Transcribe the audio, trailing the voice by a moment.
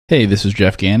Hey, this is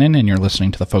Jeff Gannon, and you're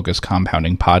listening to the Focus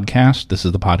Compounding Podcast. This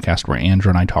is the podcast where Andrew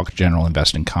and I talk general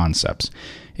investing concepts.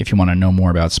 If you want to know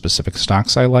more about specific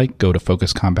stocks I like, go to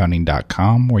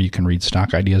focuscompounding.com, where you can read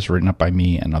stock ideas written up by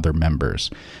me and other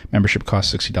members. Membership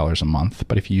costs $60 a month,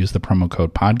 but if you use the promo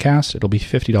code podcast, it'll be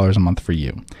 $50 a month for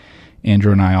you.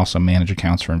 Andrew and I also manage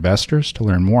accounts for investors. To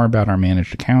learn more about our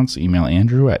managed accounts, email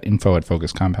Andrew at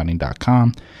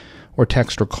info@focuscompounding.com. or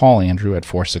text or call Andrew at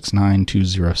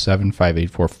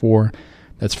 469-207-5844.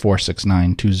 That's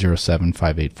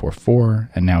 469-207-5844.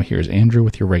 And now here's Andrew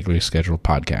with your regularly scheduled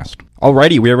podcast.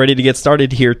 Alrighty, we are ready to get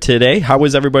started here today. How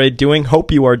is everybody doing?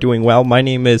 Hope you are doing well. My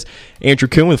name is Andrew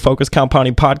Kuhn with Focus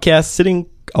Compounding Podcast, sitting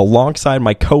alongside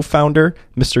my co-founder,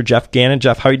 Mr. Jeff Gannon.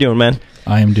 Jeff, how are you doing, man?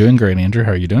 I am doing great, Andrew.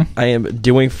 How are you doing? I am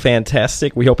doing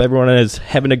fantastic. We hope everyone is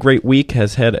having a great week,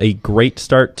 has had a great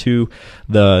start to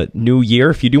the new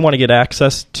year. If you do want to get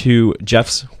access to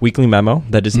Jeff's weekly memo,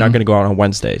 that is not going to go out on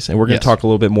Wednesdays, and we're going to talk a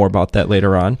little bit more about that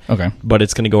later on. Okay. But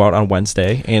it's going to go out on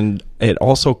Wednesday, and it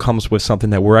also comes with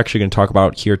something that we're actually going to talk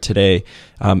about here today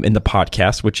in the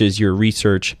podcast, which is your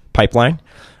research pipeline.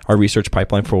 Our research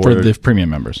pipeline for the premium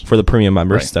members. For the premium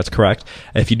members, right. That's correct.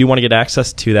 If you do want to get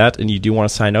access to that and you do want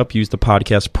to sign up, use the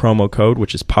podcast promo code,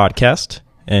 which is podcast,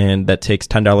 and that takes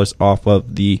 $10 off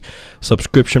of the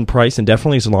subscription price, and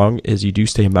definitely as long as you do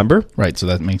stay a member. Right, so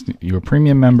that makes you a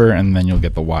premium member, and then you'll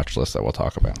get the watch list that we'll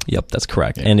talk about. Yep, that's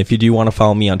correct. Yeah. And if you do want to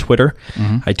follow me on Twitter,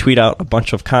 I tweet out a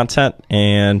bunch of content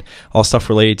and all stuff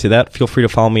related to that. Feel free to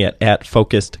follow me at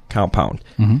Focused Compound.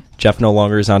 Jeff no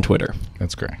longer is on Twitter.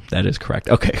 That's correct. That is correct.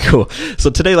 Okay, cool.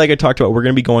 So today, like I talked about, we're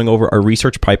going to be going over our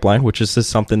research pipeline, which is just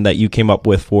something that you came up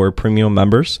with for premium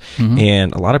members,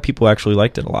 and a lot of people actually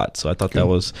liked it a lot. So I thought that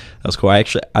was cool. I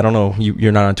don't know,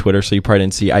 you're not on Twitter, so you probably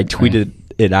didn't see. I tweeted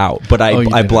it out, but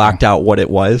I blocked out what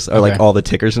it was, or like all the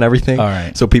tickers and everything. All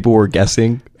right. So people were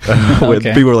guessing. People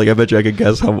were like, I bet you I could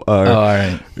guess how. All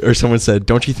right. Or someone said,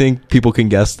 don't you think people can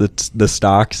guess the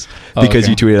stocks because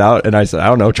you tweeted out? And I said, I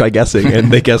don't know, try guessing.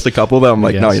 And they guessed a couple of them. I'm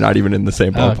like, no, you're not even in the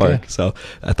same ballpark. Okay. So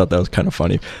I thought that was kind of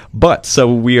funny. But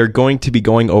so we are going to be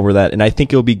going over that, and I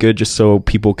think it'll be good just so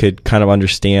people could kind of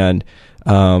understand.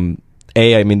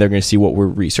 A, I mean, they're going to see what we're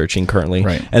researching currently.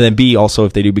 Right. And then B, also,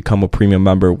 if they do become a premium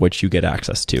member, which you get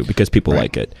access to because people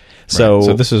like it.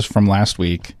 So this is from last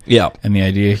week. Yeah. And the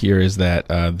idea here is that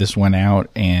this went out,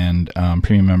 and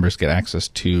premium members get access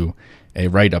to a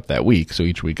write-up that week. So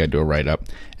each week I do a write-up,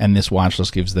 and this watch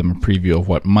list gives them a preview of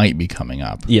what might be coming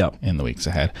up in the weeks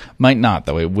ahead. Might not,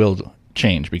 though. It will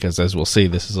change because, as we'll see,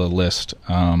 this is a list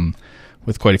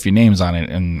with quite a few names on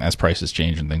it, and as prices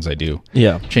change and things I do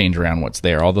change around what's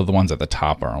there, although the ones at the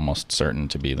top are almost certain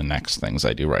to be the next things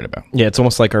I do write about. Yeah, it's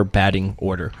almost like our batting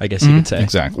order, I guess you could say.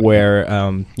 Exactly. Where,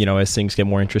 as things get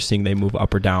more interesting, they move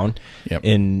up or down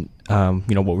in,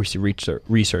 what we see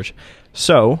research.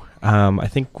 So, I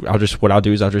think I'll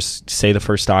just say the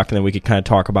first stock, and then we could kind of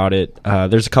talk about it.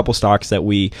 There's a couple stocks that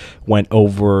we went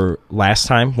over last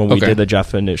time when we did the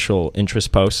Jeff initial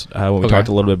interest post, when we talked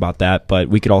a little bit about that, but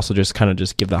we could also just kind of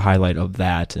just give the highlight of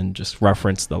that and just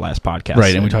reference the last podcast.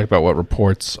 Right, and we talked about what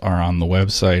reports are on the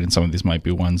website, and some of these might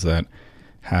be ones that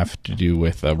have to do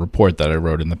with a report that I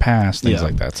wrote in the past, things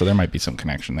like that. So there might be some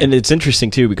connection there. And it's interesting,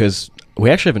 too, because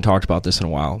we actually haven't talked about this in a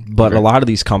while, but a lot of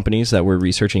these companies that we're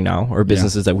researching now are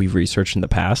businesses that we've researched in the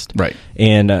past. Right.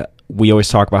 And we always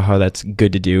talk about how that's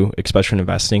good to do, especially in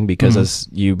investing, because as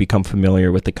you become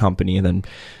familiar with the company, and then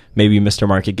maybe Mr.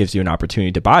 Market gives you an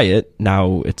opportunity to buy it,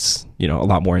 now it's a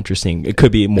lot more interesting. It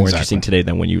could be more interesting today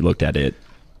than when you looked at it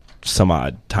some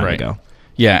odd time ago.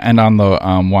 Yeah, and on the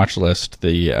watch list,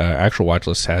 the actual watch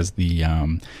list has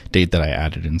the date that I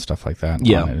added and stuff like that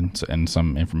on it, and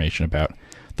some information about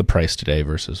the price today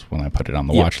versus when I put it on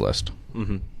the watch list.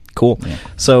 Cool. Yeah.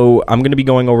 So I'm going to be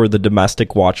going over the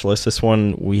domestic watch list. This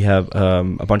one, we have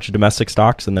a bunch of domestic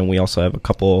stocks, and then we also have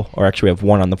we have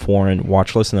one on the foreign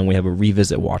watch list, and then we have a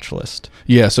revisit watch list.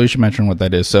 Yeah, so you should mention what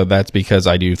that is. So that's because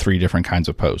I do 3 different kinds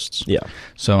of posts. Yeah.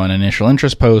 So an initial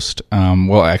interest post,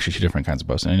 actually 2 different kinds of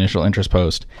posts, an initial interest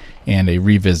post and a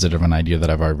revisit of an idea that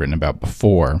I've already written about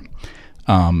before.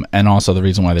 And also the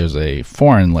reason why there's a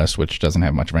foreign list, which doesn't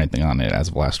have much of anything on it as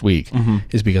of last week,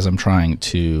 is because I'm trying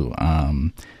to,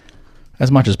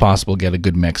 as much as possible, get a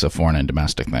good mix of foreign and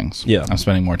domestic things. Yeah. I'm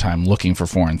spending more time looking for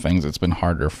foreign things. It's been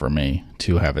harder for me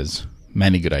to have as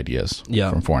many good ideas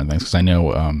from foreign things because I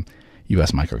know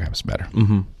U.S. microcap is better.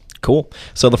 Cool.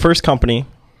 So the first company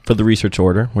for the research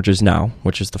order, which is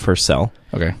the first sell,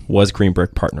 was Green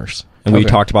Brick Partners. And we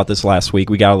talked about this last week.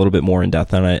 We got a little bit more in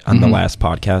depth on it on the last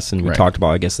podcast, and we talked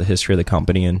about, I guess, the history of the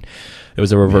company. And it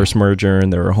was a reverse merger,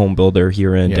 and they're a home builder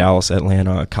here in Dallas,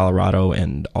 Atlanta, Colorado,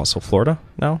 and also Florida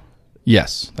now.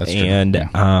 Yes, that's true.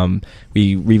 And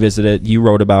we revisited. You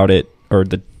wrote about it, or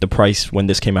the price when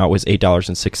this came out was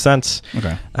 $8.06.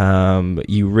 Okay.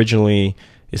 You originally,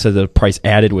 it said the price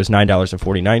added was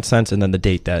 $9.49, and then the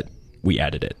date that we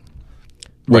added it,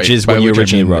 which is when you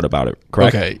originally wrote about it,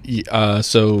 correct? Okay.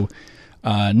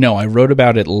 No, I wrote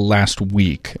about it last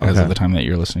week as of the time that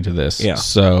you're listening to this. Yeah.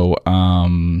 So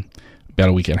about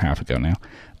a week and a half ago now.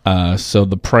 So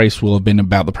the price will have been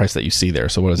about the price that you see there.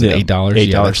 So what is it,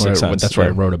 $8? $8.06. That's where I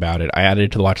wrote about it. I added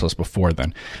it to the watch list before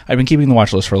then. I've been keeping the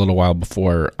watch list for a little while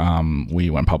before we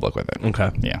went public with it. Okay.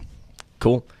 Yeah.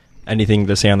 Cool. Anything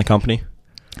to say on the company?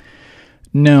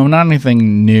 No, not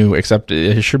anything new, except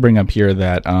I should bring up here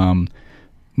that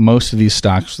most of these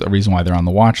stocks, the reason why they're on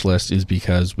the watch list is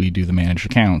because we do the managed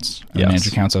accounts. Yes. Managed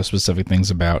accounts have specific things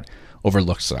about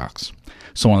overlooked stocks.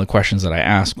 So one of the questions that I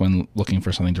ask when looking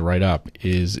for something to write up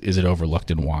is it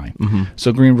overlooked and why? Mm-hmm.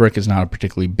 So Green Brick is not a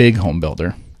particularly big home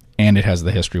builder, and it has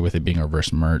the history with it being a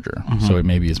reverse merger. Mm-hmm. So it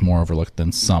maybe is more overlooked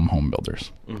than some home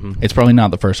builders. Mm-hmm. It's probably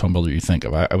not the first home builder you think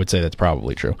of. I would say that's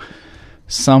probably true.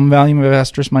 Some value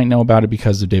investors might know about it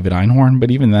because of David Einhorn,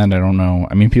 but even then, I don't know.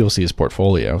 I mean, people see his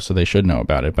portfolio, so they should know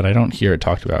about it, but I don't hear it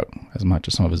talked about as much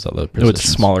as some of his other positions. It's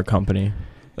a smaller company.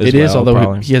 It is,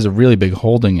 although he has a really big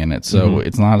holding in it, so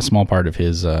it's not a small part of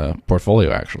his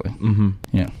portfolio, actually. Mm-hmm.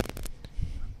 Yeah.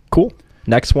 Cool.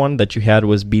 Next one that you had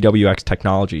was BWX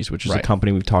Technologies, which is a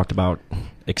company we've talked about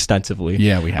extensively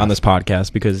we have. On this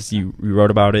podcast because you wrote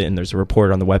about it and there's a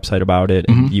report on the website about it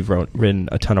and you've written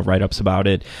a ton of write-ups about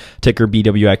it. Ticker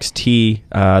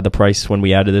BWXT. The price when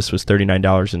we added this was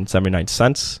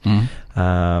 $39.79.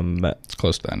 It's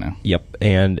close to that now. Yep.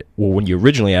 And when you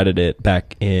originally added it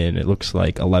back in, it looks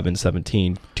like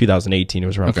 11/17/2018, it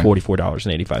was around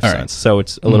 $44.85. Right. So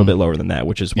it's a little bit lower than that,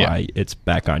 which is why it's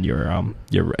back on your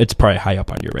it's probably high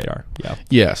up on your radar. Yeah.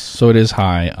 Yes. So it is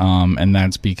high. And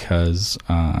that's because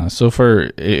so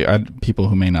for people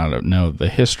who may not know the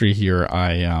history here,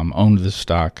 I owned this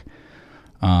stock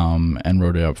and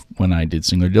wrote it up when I did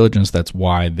Singular Diligence. That's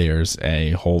why there's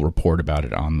a whole report about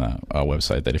it on the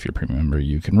website that if you're a premium member,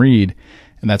 you can read.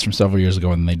 And that's from several years ago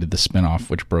when they did the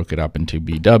spinoff, which broke it up into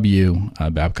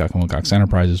BW, Babcock & Wilcox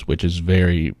Enterprises, which is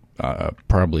very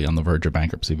probably on the verge of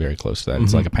bankruptcy, very close to that.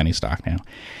 It's like a penny stock now.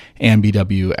 And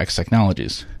BWX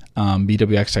Technologies.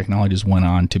 BWX Technologies went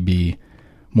on to be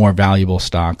more valuable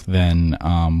stock than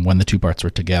when the two parts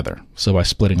were together. So by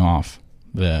splitting off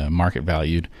the market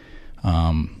valued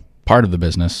part of the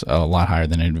business a lot higher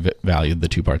than it valued the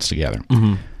two parts together.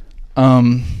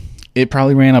 It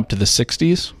probably ran up to the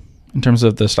 60s in terms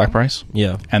of the stock price.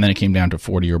 Yeah. And then it came down to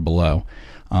 40 or below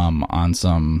on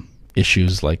some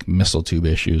issues like missile tube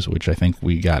issues, which I think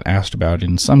we got asked about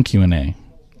in some Q&A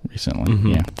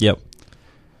recently. Yeah. Yep.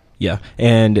 Yeah.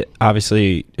 And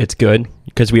obviously it's good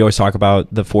because we always talk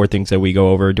about the four things that we go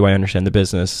over. Do I understand the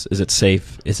business? Is it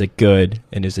safe? Is it good?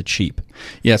 And is it cheap?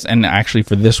 Yes. And actually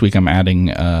for this week, I'm adding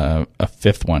a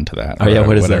fifth one to that. Oh, yeah.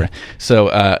 What is that? So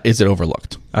is it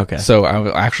overlooked? Okay. So I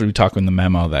will actually be talking in the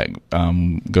memo that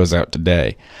goes out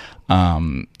today.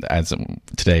 As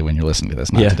today when you're listening to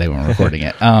this, not today when we're recording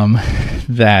it.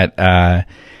 That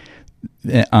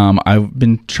I've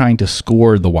been trying to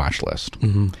score the watch list.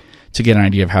 To get an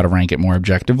idea of how to rank it more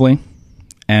objectively.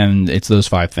 And it's those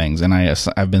five things. And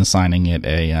I've been assigning it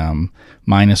a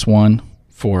 -1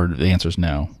 for the answer is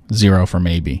no, 0 for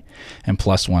maybe, and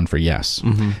 +1 for yes.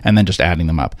 And then just adding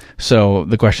them up. So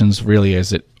the question's really,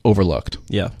 is it overlooked?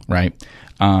 Yeah. Right?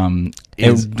 And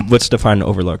let's define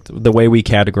overlooked. The way we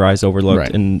categorize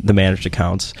overlooked in the managed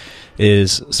accounts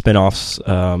is spinoffs,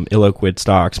 illiquid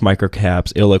stocks,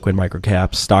 microcaps, illiquid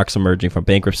microcaps, stocks emerging from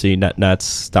bankruptcy, nets,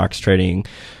 stocks trading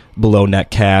below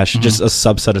net cash, just a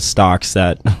subset of stocks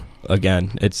that,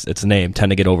 again, it's a name, tend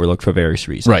to get overlooked for various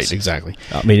reasons. Right, exactly.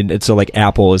 I mean, so like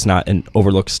Apple is not an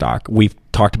overlooked stock. We've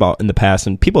talked about in the past,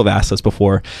 and people have asked us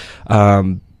before,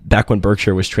 back when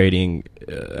Berkshire was trading,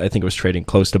 I think it was trading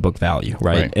close to book value,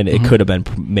 right? And it could have been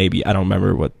maybe, I don't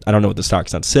know what the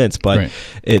stock's done since, but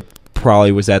it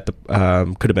probably was at the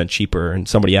could have been cheaper. And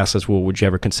somebody asked us, well, would you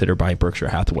ever consider buying Berkshire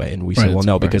Hathaway? And we said, well,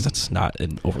 no, because it's not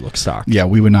an overlooked stock. Yeah,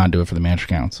 we would not do it for the managed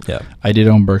accounts. Yeah, I did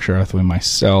own Berkshire Hathaway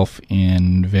myself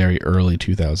in very early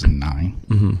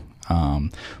 2009.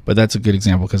 But that's a good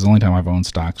example because the only time I've owned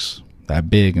stocks that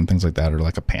big and things like that are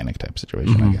like a panic type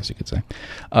situation, I guess you could say.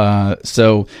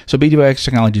 So BWX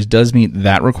Technologies does meet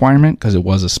that requirement because it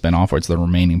was a spinoff, or it's the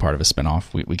remaining part of a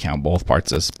spinoff. We count both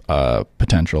parts as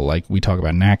potential. Like we talk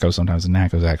about NACCO sometimes, and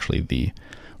NACCO is actually the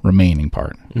remaining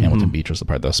part. Hamilton Beach was the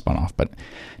part that was spun off, but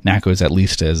NACCO is at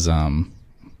least as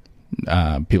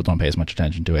people don't pay as much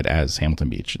attention to it as Hamilton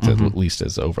Beach. It's at least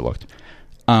as overlooked.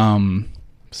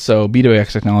 So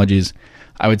B2X Technologies,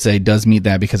 I would say, does meet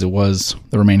that because it was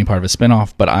the remaining part of a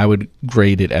spinoff, but I would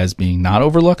grade it as being not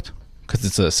overlooked because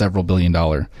it's a several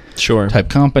billion-dollar type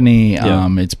company. Yeah.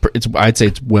 I'd say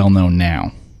it's well known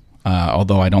now,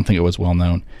 although I don't think it was well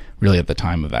known really at the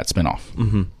time of that spinoff.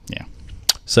 Mm-hmm. Yeah.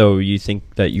 So you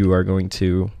think that you are going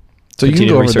to? So you can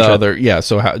go over the other. Yeah.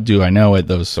 So how do I know it?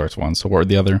 Those sorts of ones. So what are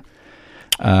the other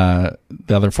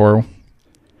four?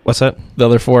 What's that? The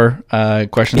other four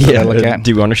questions that I look at.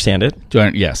 Do you understand it?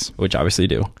 Yes. Which obviously you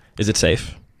do. Is it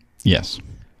safe? Yes.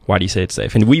 Why do you say it's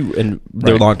safe? And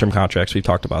they're long-term contracts. We've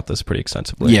talked about this pretty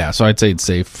extensively. Yeah, so I'd say it's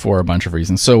safe for a bunch of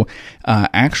reasons. So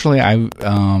actually,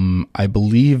 I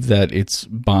believe that its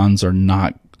bonds are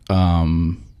not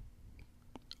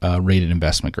rated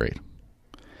investment grade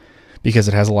because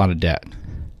it has a lot of debt.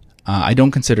 I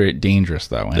don't consider it dangerous,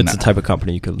 though. And it's the type of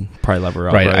company you could probably lever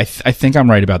up. Right. I think I'm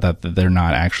right about that they're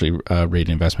not actually rated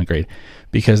investment grade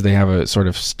because they have a sort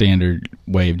of standard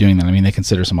way of doing that. I mean, they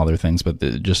consider some other things, but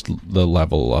just the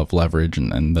level of leverage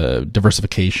and the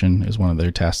diversification is one of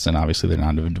their tests, and obviously they're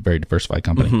not a very diversified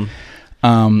company.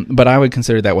 Mm-hmm. But I would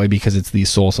consider it that way because it's the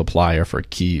sole supplier for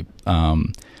key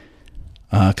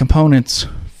components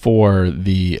for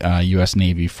the U.S.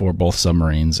 Navy for both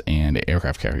submarines and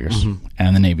aircraft carriers. Mm-hmm.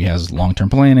 And the Navy has long-term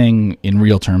planning. In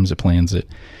real terms, it plans it.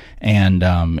 And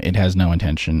it has no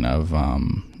intention of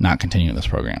not continuing those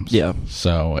programs. Yeah.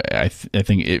 So I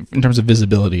think in terms of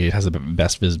visibility, it has the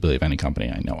best visibility of any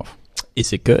company I know of.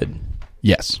 Is it good?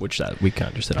 Yes. Which we can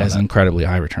understand. It has incredibly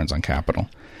high returns on capital.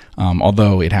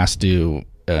 Although it has to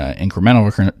incremental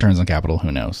returns on capital,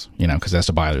 who knows? Because it has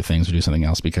to buy other things or do something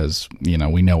else because,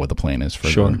 we know what the plan is for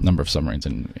the number of submarines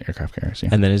and aircraft carriers. Yeah.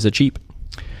 And then is it cheap?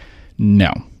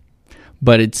 No.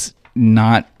 But it's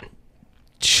not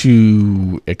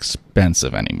too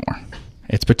expensive anymore.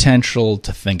 It's potential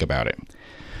to think about it.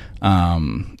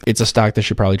 It's a stock that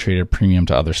should probably trade at a premium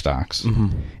to other stocks.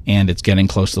 Mm-hmm. And it's getting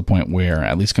close to the point where,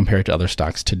 at least compared to other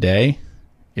stocks today,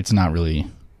 it's not really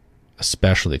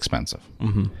especially expensive.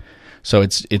 Mm-hmm. So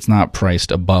it's not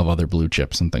priced above other blue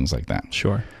chips and things like that.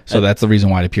 Sure. So that's the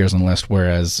reason why it appears on the list,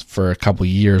 whereas for a couple of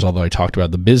years, although I talked about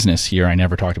the business here, I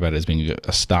never talked about it as being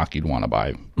a stock you'd want to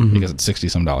buy because it's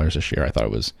 $60-some a share. I thought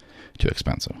it was too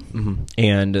expensive. Mm-hmm.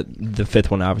 And the fifth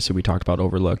one, obviously, we talked about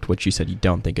overlooked, which you said you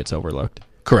don't think it's overlooked.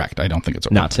 Correct. I don't think it's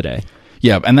overlooked. Not today.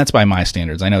 Yeah, and that's by my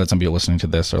standards. I know that some people listening to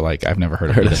this are like, I've never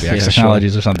heard of BWX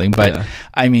Technologies or something, but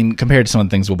I mean, compared to some of the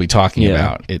things we'll be talking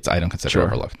about, I don't consider it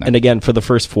overlooked. No. And again, for the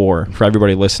first four, for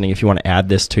everybody listening, if you want to add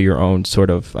this to your own sort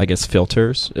of, I guess,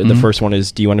 filters, the first one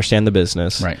is, do you understand the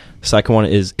business? Right. The second one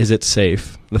is it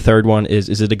safe? The third one is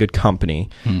it a good company?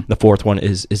 The fourth one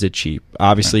is it cheap?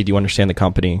 Obviously, do you understand the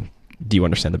company? Do you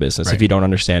understand the business? Right. If you don't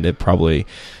understand it, probably,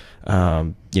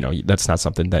 that's not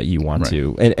something that you want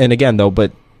to. And again, though,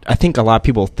 but I think a lot of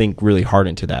people think really hard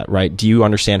into that, right? Do you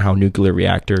understand how nuclear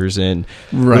reactors and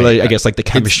really, I guess like the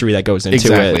chemistry that goes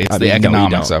into it? It's the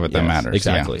economics of it that matters.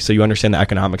 Exactly. Yeah. So you understand the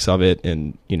economics of it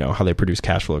and how they produce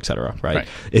cash flow, et cetera, right?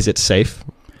 Is it safe?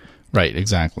 Right,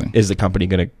 exactly. Is the company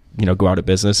going to go out of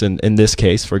business? And in this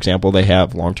case, for example, they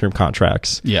have long-term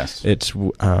contracts. Yes. It's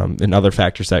and other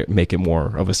factors that make it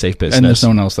more of a safe business. And there's no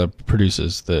one else that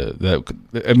produces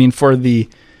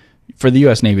for the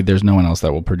U.S. Navy, there's no one else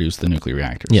that will produce the nuclear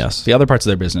reactors. Yes. The other parts of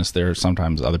their business, there are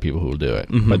sometimes other people who will do it.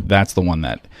 Mm-hmm. But that's the one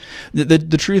that...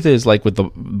 The truth is, like with the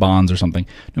bonds or something,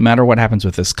 no matter what happens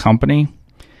with this company,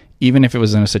 even if it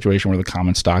was in a situation where the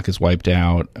common stock is wiped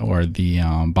out or the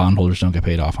bondholders don't get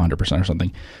paid off 100% or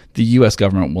something, the U.S.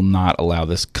 government will not allow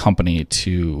this company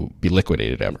to be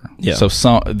liquidated ever. Yeah.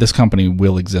 So this company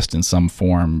will exist in some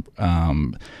form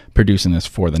producing this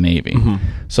for the Navy. Mm-hmm.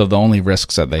 So the only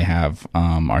risks that they have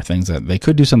are things that they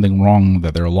could do something wrong,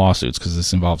 that there are lawsuits because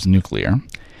this involves nuclear.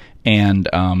 And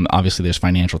obviously there's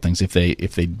financial things if they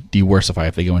diversify,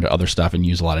 if they go into other stuff and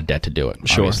use a lot of debt to do it.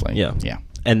 Sure. Obviously. Yeah.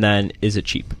 And then is it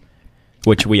cheap?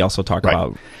 Which we also talk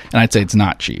about. And I'd say it's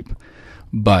not cheap.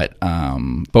 But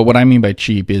what I mean by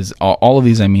cheap is all of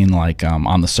these I mean like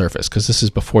on the surface, because this is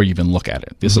before you even look at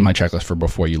it. This is my checklist for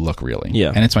before you look, really.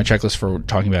 Yeah. And it's my checklist for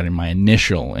talking about it in my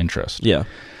initial interest. Yeah.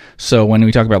 So when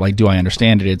we talk about like, do I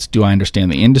understand it? It's do I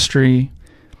understand the industry?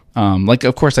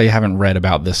 Of course, I haven't read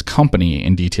about this company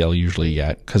in detail usually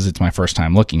yet because it's my first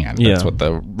time looking at it. That's what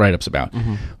the write-up's about.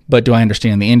 Mm-hmm. But do I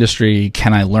understand the industry?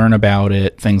 Can I learn about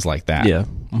it? Things like that. Yeah.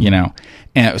 Mm-hmm.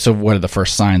 And so what are the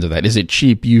first signs of that? Is it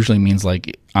cheap? Usually means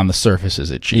like on the surface,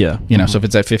 is it cheap? Yeah. So if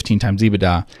it's at 15 times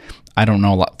EBITDA, I don't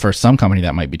know a lot. For some company,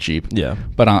 that might be cheap. Yeah.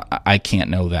 But I can't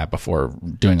know that before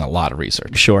doing a lot of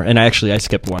research. Sure. And I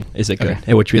skipped one. Is it good?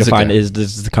 Okay. Which we define is,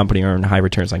 does the company earn high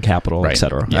returns on capital, Right. et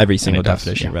cetera? Yeah. Every single And it does,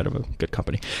 definition yeah. read of a good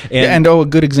company. And a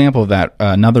good example of that,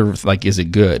 another, like, is it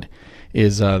good,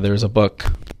 is there's a book,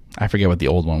 I forget what the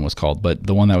old one was called, but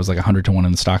the one that was like 100 to 1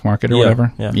 in the stock market or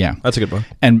whatever. Yeah. That's a good book.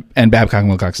 And Babcock &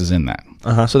 Wilcox is in that.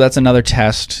 Uh-huh. So that's another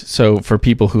test. So for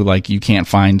people who, like,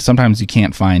 sometimes you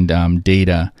can't find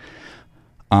data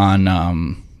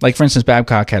on, like, for instance,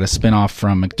 Babcock had a spinoff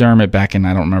from McDermott back in,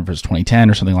 I don't remember if it was 2010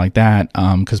 or something like that,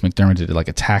 because McDermott did like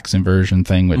a tax inversion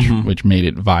thing, which made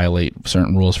it violate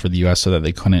certain rules for the U.S. so that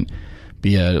they couldn't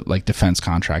be a, like, defense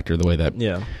contractor the way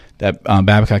that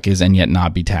Babcock is, and yet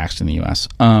not be taxed in the U.S.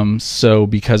 So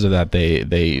because of that,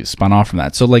 they spun off from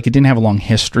that. So, like, it didn't have a long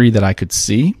history that I could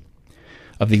see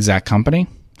of the exact company,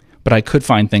 but I could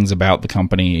find things about the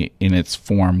company in its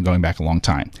form going back a long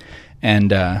time.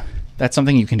 And that's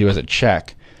something you can do as a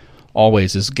check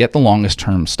always, is get the longest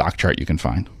term stock chart you can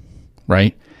find,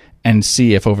 right? And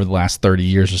see if over the last 30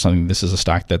 years or something, this is a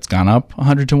stock that's gone up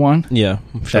 100 to 1. Yeah,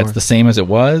 sure. That's the same as it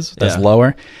was. That's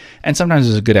lower. And sometimes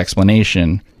there's a good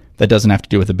explanation that doesn't have to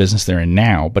do with the business they're in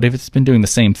now. But if it's been doing the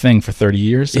same thing for 30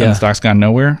 years and the stock's gone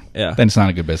nowhere, then it's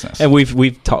not a good business. And when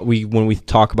we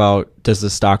talk about does the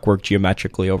stock work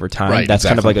geometrically over time, Right, that's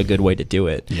kind of exactly. like a good way to do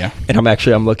it. Yeah. And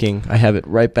I'm looking, I have it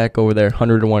right back over there,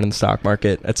 100 to 1 in the stock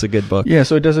market. That's a good book. Yeah,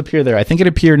 so it does appear there. I think it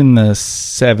appeared in the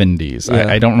 70s.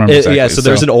 Yeah. I don't remember exactly. Yeah, so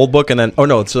there's an old book, and then,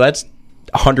 so that's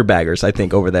 100 Baggers, I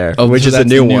think, over there, which so is a that's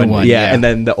new the new one. one, Yeah, yeah. and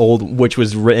then the old, which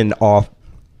was written off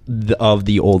of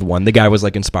the old one. The guy was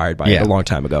like inspired by it a long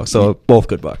time ago. So both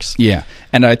good books. Yeah,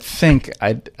 and I think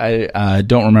I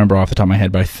don't remember off the top of my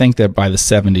head, but I think that by the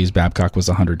 70s, Babcock was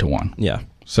 100 to 1. Yeah.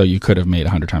 So you could have made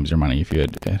 100 times your money if you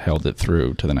had held it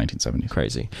through to the 1970s.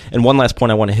 Crazy. And one last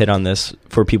point I want to hit on this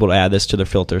for people to add this to their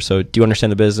filter. So do you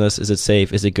understand the business? Is it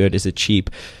safe? Is it good? Is it cheap?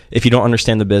 If you don't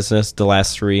understand the business, the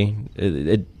last three,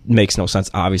 it makes no sense,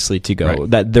 obviously, to go. Right.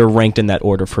 That they're ranked in that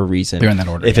order for a reason. They're in that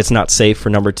order. If it's not safe for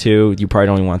number 2, you probably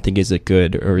don't even want to think, is it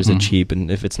good or is it cheap?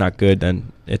 And if it's not good, then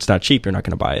it's not cheap. You're not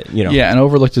going to buy it. Yeah, and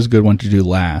overlooked is a good one to do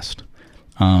last.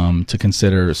 To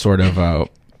consider sort of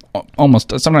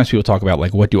almost, sometimes people talk about,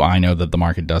 like, what do I know that the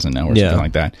market doesn't know, or something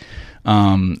like that.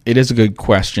 It is a good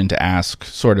question to ask,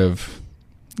 sort of,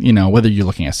 whether you're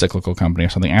looking at a cyclical company or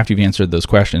something. After you've answered those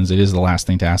questions, it is the last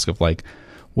thing to ask of, like,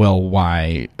 well,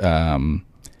 why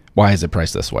is it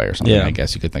priced this way or something? I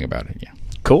guess you could think about it. Yeah.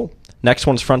 Cool. Next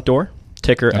one's Front Door,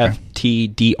 ticker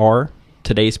FTDR.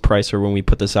 Today's price, or when we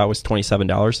put this out, was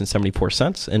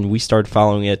 $27.74, and we started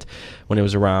following it when it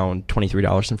was around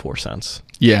 $23.04.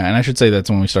 Yeah, and I should say that's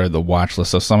when we started the watch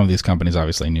list. So some of these companies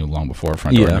obviously knew long before.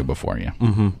 Front Door knew before,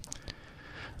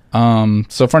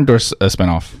 So Front Door's a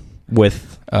spinoff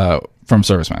with from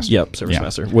ServiceMaster. Yep,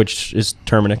 ServiceMaster, which is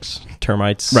Terminix,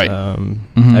 termites. Right.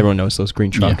 Everyone knows those green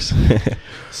trucks. Yeah.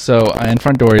 So, and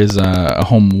Front Door is a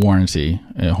home warranty,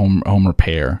 a home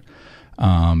repair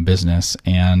business,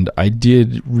 and I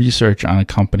did research on a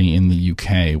company in the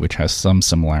UK which has some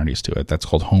similarities to it. That's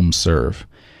called HomeServe,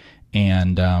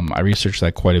 and I researched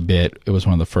that quite a bit. It was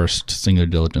one of the first singular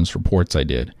diligence reports I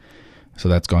did, so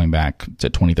that's going back to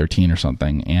 2013 or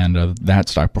something, and that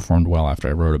stock performed well after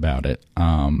I wrote about it.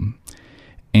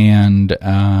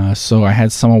 So I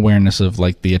had some awareness of,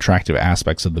 like, the attractive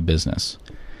aspects of the business.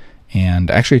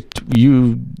 And actually,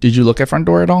 did you look at Front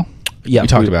Door at all? Yeah, we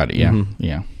talked about it. Yeah,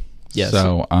 yeah. Yes.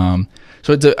 So,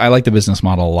 I like the business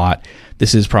model a lot.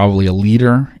 This is probably a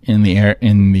leader in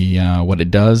the what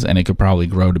it does, and it could probably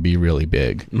grow to be really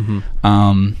big.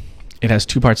 It has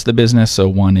two parts of the business. So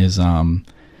one is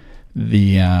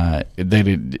it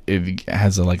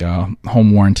has a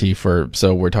home warranty for.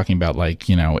 So we're talking about, like,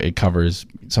 it covers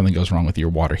something goes wrong with your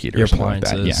water heater, your or something like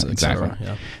that. appliances, Yeah, exactly.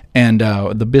 Yeah. And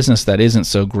the business that isn't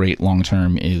so great long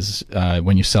term is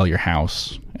when you sell your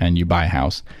house and you buy a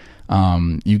house.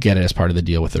 You get it as part of the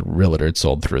deal with the realtor. It's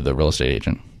sold through the real estate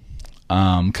agent,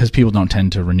 because people don't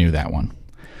tend to renew that one.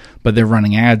 But they're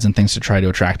running ads and things to try to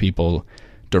attract people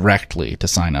directly to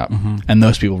sign up, and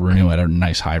those people renew at a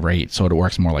nice high rate, so it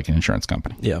works more like an insurance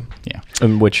company. Yeah.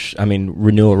 Which, I mean,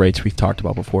 renewal rates we've talked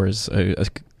about before is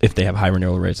if they have high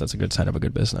renewal rates, that's a good sign of a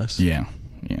good business. Yeah.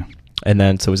 And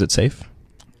then, so is it safe?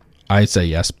 I'd say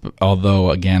yes, but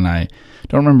although, again, I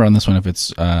don't remember on this one if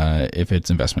it's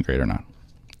investment grade or not.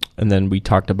 And then we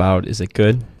talked about, is it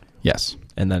good? Yes.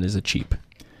 And then, is it cheap?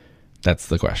 That's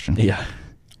the question. Yeah.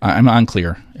 I'm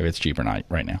unclear if it's cheap or not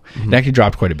right now. It actually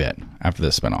dropped quite a bit after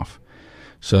this spinoff.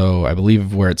 So I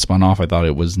believe where it spun off, I thought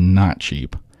it was not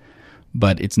cheap,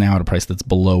 but it's now at a price that's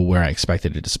below where I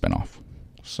expected it to spin off.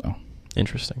 So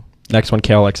interesting. Next one,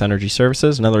 KLX Energy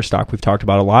Services, another stock we've talked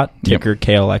about a lot. Ticker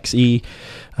KLXE.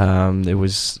 It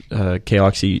was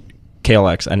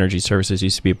KLX Energy Services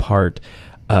used to be a part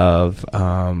of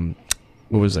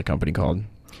what was that company called?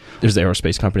 There's the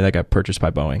aerospace company that got purchased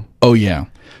by Boeing. Oh yeah.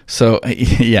 So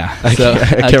yeah. So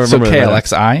I can't remember. So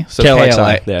KLXI. So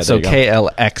KLXI. Yeah, so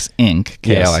KLX Inc.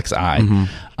 KLXI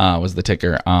was the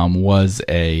ticker. Was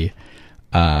a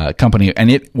company,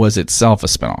 and it was itself a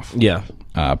spinoff. Yeah.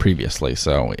 Previously,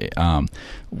 so it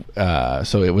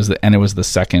was the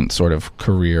second sort of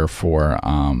career for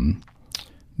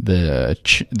the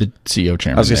CEO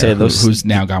chairman. I was gonna say who's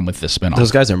now gone with the spinoff.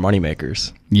 Those guys are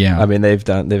moneymakers. Yeah, I mean they've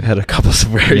had a couple of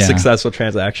very successful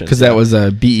transactions. Because that was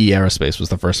BE Aerospace was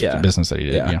the first business that he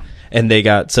did. Yeah, and they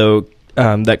got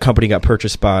that company got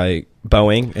purchased by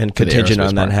Boeing, and contingent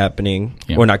on that happening,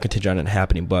 or not contingent on it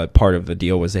happening, but part of the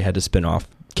deal was they had to spin off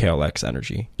KLX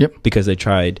Energy. Yep, because they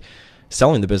tried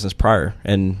selling the business prior,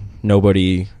 and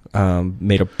nobody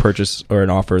made a purchase or an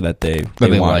offer that they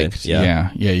wanted. Liked.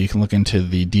 Yeah. You can look into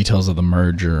the details of the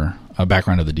merger,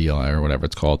 background of the deal, or whatever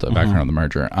it's called, background of the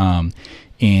merger, on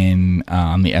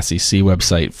the SEC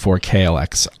website for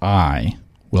KLXI.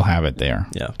 We'll have it there.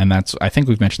 Yeah, and I think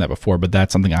we've mentioned that before, but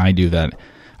that's something I do that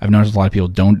I've noticed a lot of people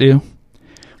don't do.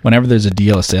 Whenever there's a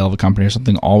deal, a sale of a company or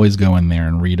something, always go in there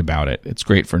and read about it. It's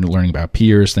great for learning about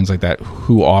peers, things like that,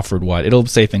 who offered what. It'll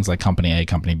say things like company A,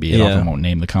 company B. It often won't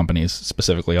name the companies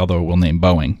specifically, although it will name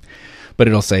Boeing. But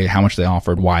it'll say how much they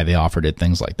offered, why they offered it,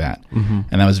 things like that. Mm-hmm.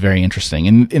 And that was very interesting.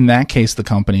 In that case,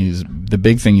 the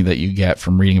big thing that you get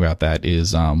from reading about that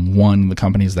is, one, the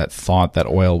companies that thought that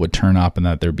oil would turn up and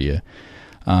that there'd be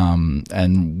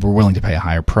and were willing to pay a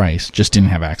higher price, just didn't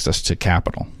have access to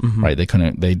capital, right? They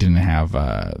didn't have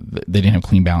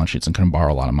clean balance sheets and couldn't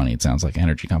borrow a lot of money. It sounds like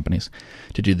energy companies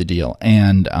to do the deal.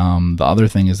 And the other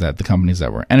thing is that the companies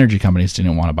that were energy companies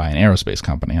didn't want to buy an aerospace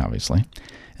company, obviously,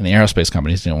 and the aerospace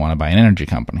companies didn't want to buy an energy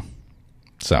company.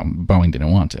 So Boeing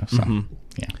didn't want to. So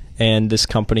yeah. And this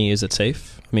company, is it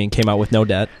safe? I mean, it came out with no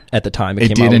debt at the time.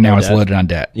 It did, and now it's loaded on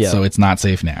debt. Yeah. So it's not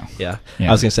safe now. Yeah. I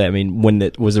was going to say, I mean, when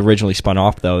it was originally spun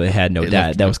off, though, it had no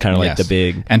debt. That was kind of like the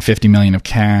big... And $50 million of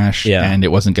cash, and it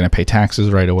wasn't going to pay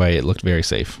taxes right away. It looked very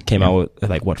safe. Came out with,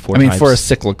 like, what, 4 times? I mean, for a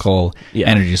cyclical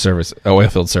energy service, oil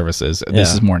field services,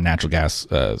 this is more natural gas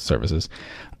services.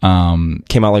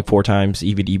 Came out like 4 times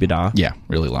EBITDA. Yeah,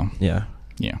 really low. Yeah.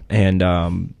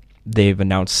 And... they've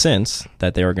announced since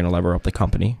that they are going to lever up the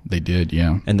company. They did,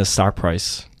 yeah. And the stock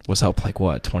price was up like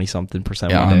what, 20-something%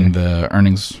 yeah, one day? On the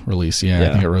earnings release, I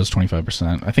think it rose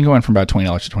 25%. I think it went from about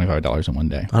 $20 to $25 in one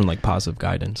day. On like positive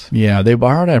guidance. Yeah, they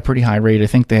borrowed at a pretty high rate. I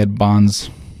think they had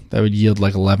bonds that would yield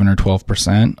like 11 or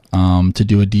 12% to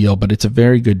do a deal, but it's a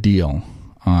very good deal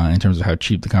in terms of how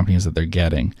cheap the company is that they're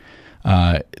getting.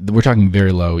 We're talking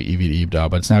very low EV to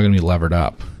EBITDA, but it's now going to be levered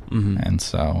up. Mm-hmm. And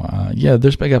so,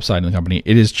 there's big upside in the company.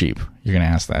 It is cheap. You're going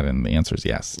to ask that, and the answer is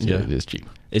yes. Yeah. It is cheap.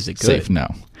 Is it good? Safe? No.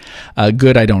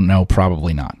 Good? I don't know.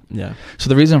 Probably not. Yeah. So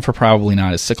the reason for probably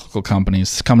not is cyclical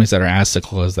companies that are as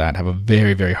cyclical as that, have a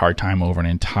very, very hard time over an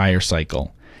entire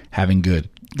cycle having good,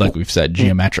 like we've said,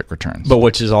 geometric returns. But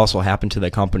which has also happened to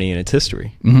the company in its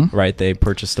history, right? They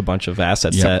purchased a bunch of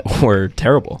assets that were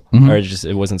terrible, or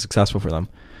it wasn't successful for them.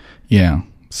 Yeah.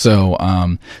 So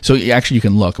actually you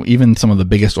can look, even some of the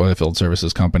biggest oil field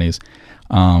services companies,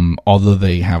 although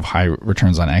they have high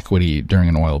returns on equity during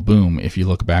an oil boom, if you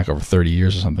look back over 30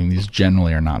 years or something, these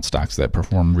generally are not stocks that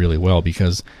perform really well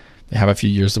because they have a few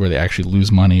years where they actually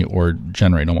lose money or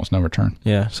generate almost no return.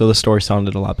 Yeah. So the story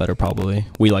sounded a lot better, probably.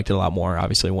 We liked it a lot more,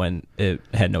 obviously, when it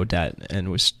had no debt and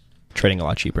was trading a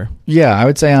lot cheaper. Yeah, I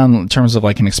would say in terms of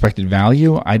like an expected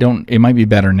value, it might be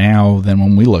better now than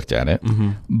when we looked at it,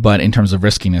 but in terms of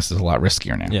riskiness, it's a lot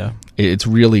riskier now. Yeah, it's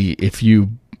really if you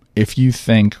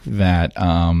think that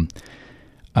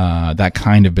that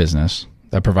kind of business,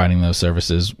 that providing those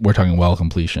services, we're talking well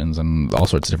completions and all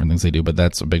sorts of different things they do, but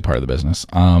that's a big part of the business.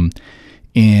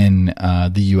 In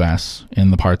the U.S.,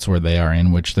 in the parts where they are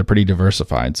in, which they're pretty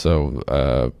diversified,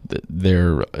 so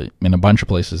they're in a bunch of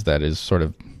places that is sort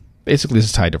of basically this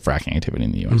is tied to fracking activity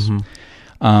in the U.S.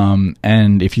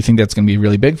 And if you think that's going to be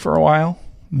really big for a while,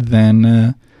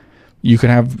 then you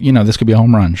could have, this could be a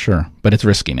home run, sure, but it's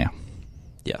risky now.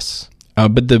 Yes.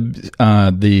 But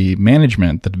the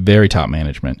management, the very top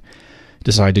management,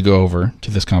 decided to go over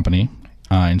to this company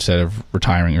instead of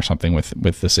retiring or something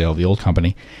with the sale of the old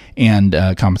company, and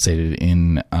compensated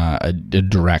in a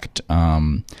direct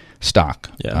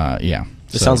stock. Yeah.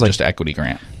 It sounds like just an equity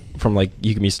grant. From like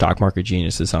you can be stock market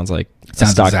genius. It sounds like a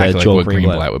stock exactly that Joel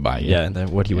Greenblatt would buy. Yeah,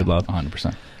 what he would love.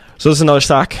 100%. So this is another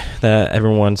stock that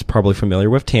everyone's probably familiar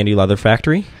with, Tandy Leather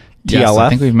Factory. TLF. Yes, I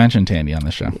think we've mentioned Tandy on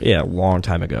the show. Yeah, a long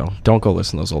time ago. Don't go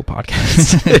listen to those old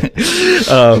podcasts.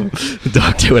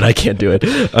 Don't do it. I can't do it.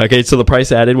 Okay, so the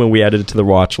price added when we added it to the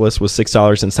watch list was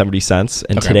 $6.70,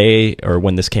 and today, or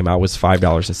when this came out, was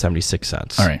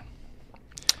 $5.76. All right.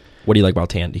 What do you like about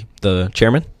Tandy? The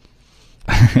chairman?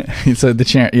 So the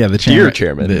chairman. Dear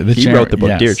Chairman. He wrote the book,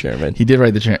 yes. Dear Chairman. He did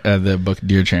write the book,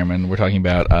 Dear Chairman. We're talking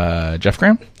about Jeff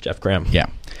Graham? Jeff Graham. Yeah.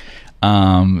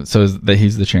 So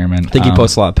he's the chairman. I think he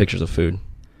posts a lot of pictures of food.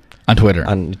 On Twitter.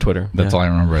 That's all I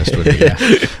remember is Twitter,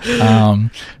 yeah.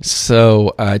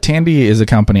 So Tandy is a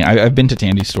company. I've been to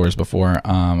Tandy stores before.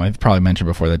 I've probably mentioned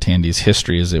before that Tandy's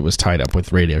history is it was tied up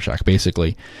with Radio Shack.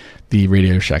 Basically, the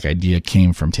Radio Shack idea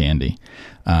came from Tandy.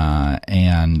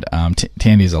 And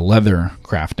Tandy is a leather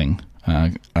crafting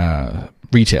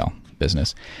retail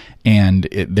business. And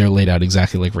they're laid out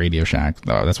exactly like Radio Shack.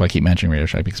 That's why I keep mentioning Radio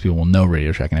Shack, because people will know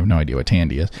Radio Shack and have no idea what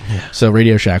Tandy is. Yeah. So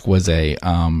Radio Shack was a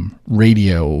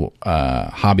radio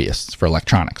hobbyist for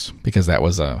electronics, because that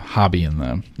was a hobby in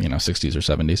the 60s or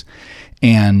 70s.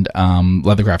 And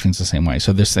leather crafting is the same way.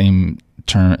 So the same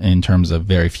term in terms of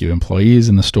very few employees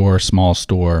in the store, small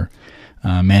store,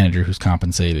 manager who's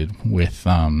compensated with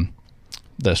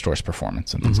the store's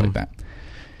performance and things like that.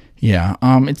 Yeah,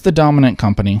 it's the dominant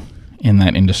company in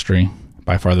that industry,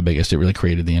 by far the biggest. It really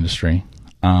created the industry.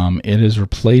 It has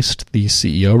replaced the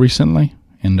CEO recently,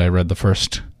 and I read the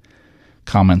first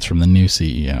comments from the new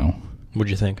CEO.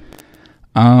 What'd you think?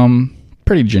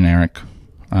 Pretty generic,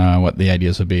 what the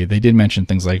ideas would be. They did mention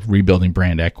things like rebuilding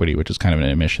brand equity, which is kind of an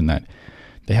admission that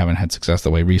they haven't had success that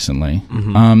way recently.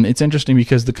 It's interesting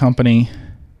because the company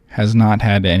has not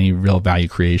had any real value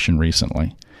creation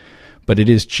recently, but it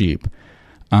is cheap.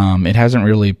 It hasn't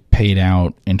really paid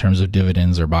out in terms of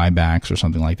dividends or buybacks or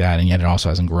something like that, and yet it also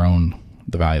hasn't grown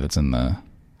the value that's in the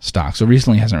stock. So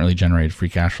recently it hasn't really generated free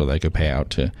cash flow that it could pay out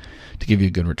to give you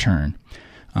a good return.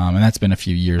 And that's been a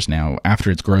few years now after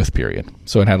its growth period.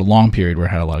 So it had a long period where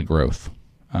it had a lot of growth.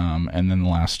 And then the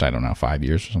last, 5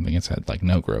 years or something, it's had like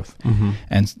no growth.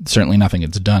 And certainly nothing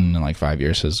it's done in like 5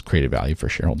 years has created value for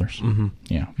shareholders.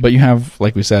 Yeah. But you have,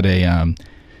 like we said, a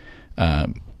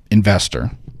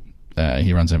investor.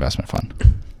 He runs an investment fund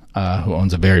who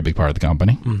owns a very big part of the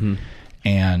company.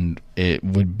 And it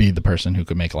would be the person who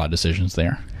could make a lot of decisions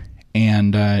there.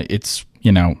 And it's,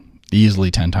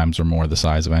 easily 10 times or more the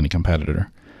size of any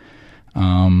competitor.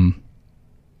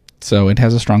 So it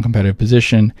has a strong competitive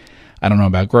position. I don't know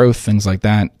about growth, things like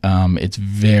that. It's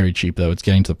very cheap, though. It's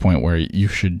getting to the point where you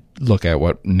should look at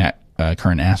what net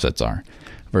current assets are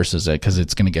versus it, because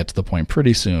it's going to get to the point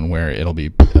pretty soon where it'll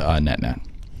be net.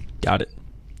 Got it.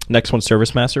 Next one,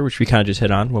 ServiceMaster, which we kind of just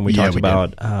hit on when we talked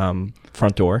about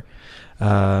front door.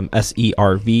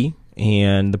 SERV,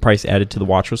 and the price added to the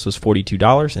watch list was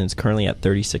 $42, and it's currently at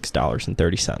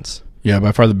 $36.30. Yeah,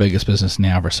 by far the biggest business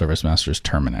now for ServiceMaster is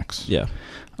Terminix. Yeah.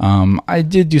 I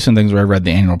did do some things where I read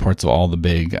the annual reports of all the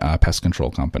big pest control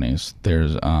companies.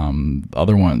 There's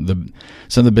other one.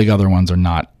 Some of the big other ones are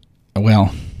not,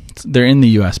 well, they're in the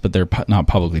U.S., but they're not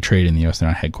publicly traded in the U.S. They're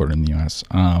not headquartered in the U.S.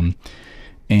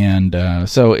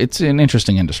 So it's an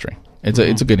interesting industry. It's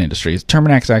a good industry.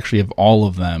 Terminix, actually, of all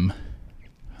of them.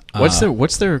 What's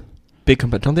their big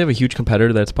competitor? Don't they have a huge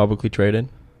competitor that's publicly traded?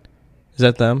 Is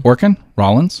that them? Orkin?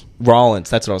 Rollins? Rollins,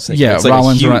 that's what I was thinking. Yeah, it's like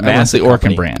Rollins runs the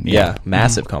Orkin brand. Yeah,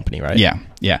 massive company, right? Yeah.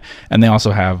 And they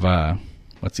also have,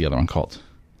 what's the other one called?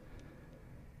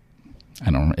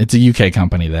 I don't know. It's a UK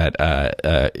company that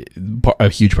a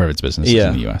huge part of its business is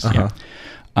in the US. But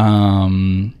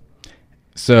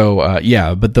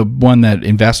the one that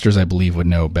investors, I believe, would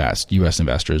know best, US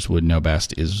investors would know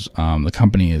best, is the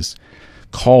company is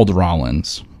called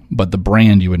Rollins, but the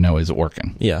brand you would know is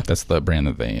Orkin. Yeah. That's the brand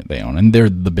that they own, and they're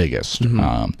the biggest,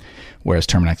 whereas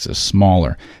Terminix is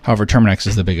smaller. However, Terminix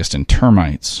is the biggest in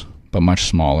termites, but much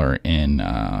smaller in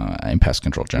pest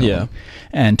control generally. Yeah.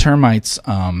 And termites,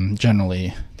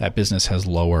 generally, that business has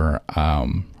lower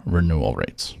renewal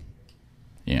rates.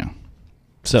 Yeah.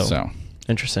 So.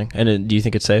 Interesting. And do you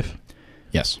think it's safe?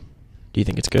 Yes. Do you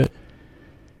think it's good?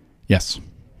 Yes.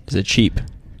 Is it cheap?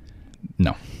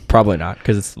 No. Probably not,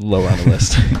 because it's lower on the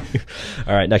list.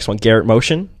 All right, next one. Garrett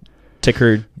Motion,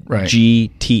 ticker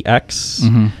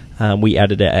GTX. We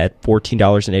added it at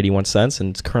 $14.81, and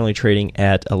it's currently trading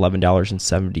at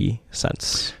 $11.70.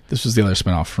 This was the other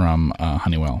spinoff from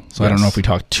Honeywell. So yes. I don't know if we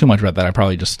talked too much about that. I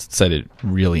probably just said it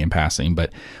really in passing.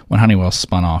 But when Honeywell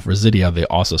spun off Residia, they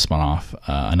also spun off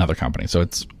another company. So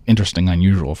it's interesting,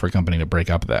 unusual for a company to break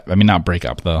up that. I mean, not break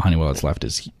up. The Honeywell that's left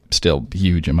is still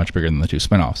huge and much bigger than the two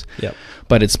spinoffs. Yep.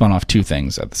 But it spun off two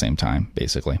things at the same time,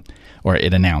 basically. Or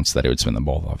it announced that it would spin them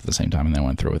both off at the same time, and then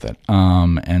went through with it.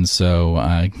 And so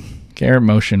Garrett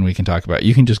Motion, we can talk about.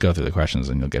 You can just go through the questions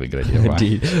and you'll get a good idea why.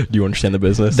 Do you understand the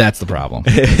business? That's the problem.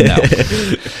 No.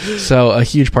 So a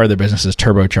huge part of their business is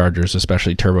turbochargers,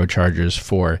 especially turbochargers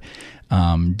for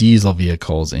diesel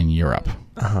vehicles in Europe.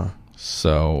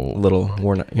 So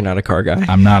you're not a car guy.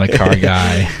 I'm not a car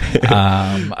guy.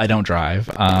 I don't drive.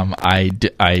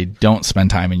 I don't spend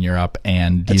time in Europe,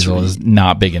 and diesel is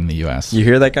not big in the U.S. You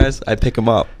hear that, guys? I pick him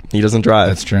up. He doesn't drive.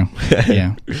 That's true.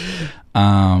 Yeah.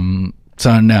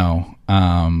 So no.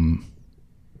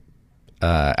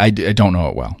 I don't know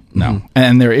it well. No.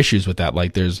 And there are issues with that.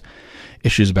 Like there's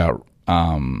issues about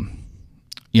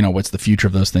what's the future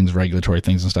of those things, regulatory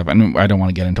things and stuff. And I don't want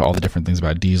to get into all the different things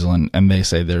about diesel, and they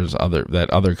say there's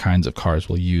other kinds of cars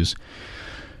will use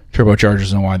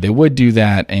turbochargers and why they would do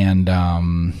that. And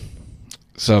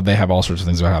so they have all sorts of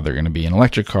things about how they're going to be in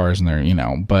electric cars, and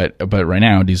they're but right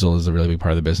now diesel is a really big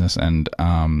part of the business, and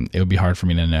it would be hard for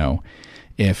me to know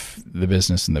if the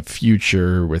business in the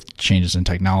future with changes in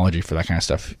technology for that kind of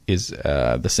stuff is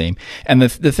the same. And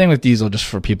the thing with diesel, just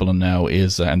for people to know,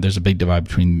 is and there's a big divide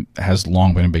has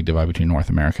long been a big divide between North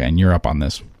America and Europe on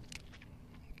this.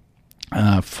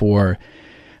 For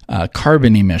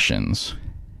carbon emissions,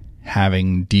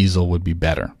 having diesel would be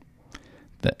better.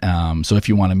 So if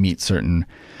you want to meet certain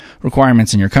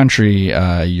requirements in your country,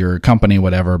 your company,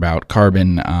 whatever, about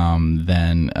carbon,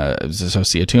 then so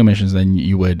CO2 emissions, then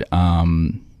you would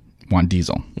want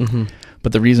diesel.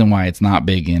 But the reason why it's not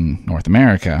big in North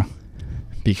America,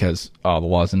 because all the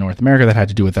laws in North America that had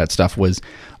to do with that stuff was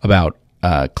about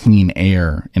clean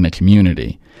air in a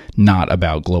community, not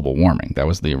about global warming. That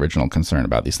was the original concern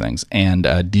about these things.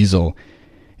 And diesel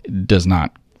does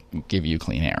not give you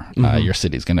clean air. Your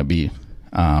city's going to be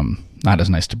not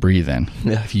as nice to breathe in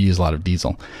if you use a lot of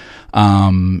diesel.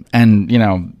 And,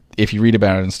 if you read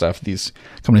about it and stuff, these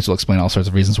companies will explain all sorts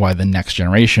of reasons why the next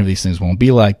generation of these things won't be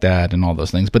like that and all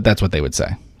those things, but that's what they would say,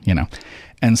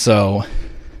 And so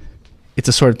it's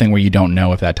a sort of thing where you don't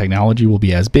know if that technology will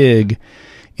be as big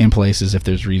in places, if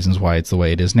there's reasons why it's the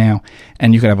way it is now.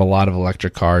 And you could have a lot of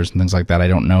electric cars and things like that. I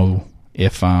don't know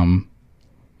if, and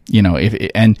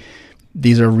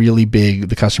these are really big,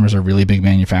 the customers are really big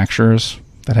manufacturers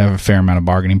that have a fair amount of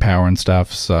bargaining power and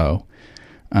stuff. So,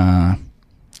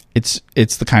 it's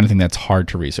the kind of thing that's hard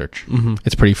to research.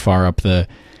 It's pretty far up the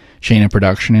chain of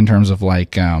production in terms of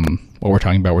like, what we're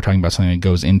talking about. We're talking about something that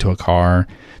goes into a car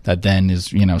that then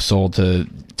is, sold to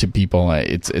people.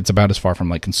 It's about as far from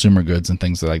like consumer goods and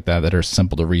things like that are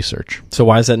simple to research. So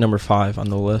why is that number 5 on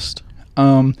the list?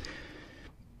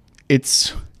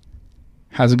 It's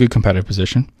has a good competitive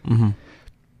position.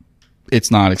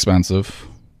 It's not expensive,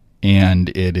 and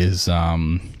it is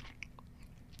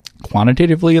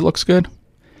quantitatively it looks good,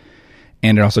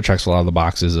 and it also checks a lot of the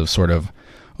boxes of sort of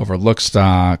overlooked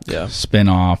stock,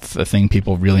 spin-off, a thing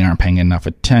people really aren't paying enough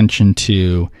attention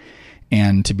to.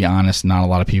 And to be honest, not a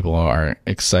lot of people are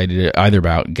excited either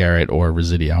about Garrett or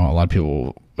Resideo. A lot of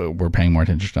people were paying more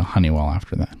attention to Honeywell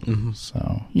after that.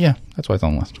 So yeah, that's why it's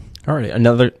on the list. All right,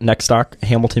 another next stock,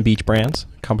 Hamilton Beach Brands,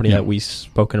 company that we've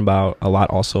spoken about a lot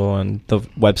also on the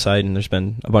website, and there's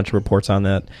been a bunch of reports on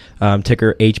that.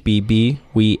 Ticker HBB,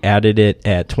 we added it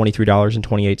at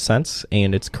 $23.28,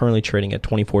 and it's currently trading at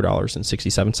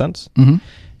 $24.67.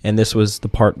 And this was the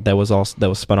part that was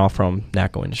spun off from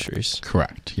NACCO Industries.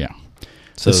 Correct. Yeah.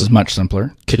 So this is much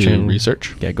simpler kitchen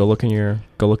research. Yeah, go look in your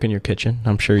kitchen.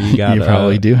 I'm sure you got. You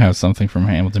probably do have something from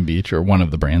Hamilton Beach or one of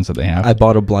the brands that they have. I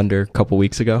bought a blender a couple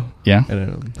weeks ago. Yeah,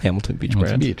 and a Hamilton Beach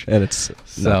brand, and it's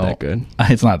not that good.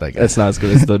 It's not that good. It's not as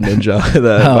good as the Ninja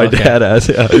that my dad has.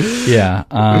 Yeah.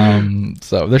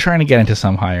 So they're trying to get into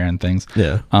some higher end things.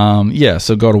 Yeah.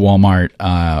 So go to Walmart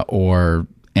or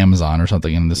Amazon or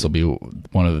something, and this will be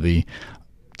one of the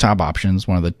top options,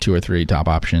 one of the 2 or 3 top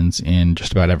options in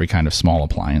just about every kind of small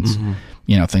appliance.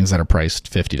 Things that are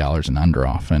priced $50 and under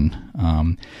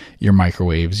often. Your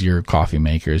microwaves, your coffee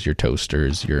makers, your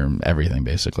toasters, your everything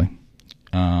basically.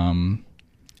 And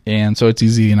so it's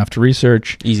easy enough to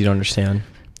research. Easy to understand.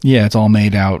 Yeah, it's all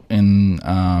made out in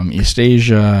East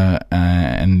Asia,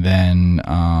 and then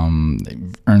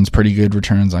earns pretty good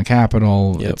returns on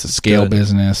capital. It's a scale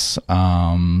business,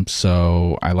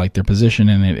 so I like their position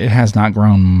in it. It has not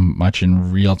grown much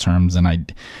in real terms, and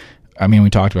I mean, we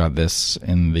talked about this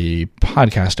in the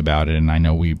podcast about it, and I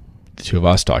know the two of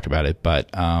us talked about it, but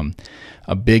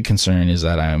a big concern is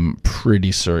that I'm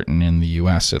pretty certain in the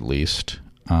U.S. at least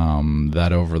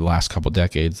that over the last couple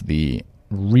decades, the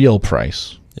real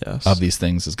price of these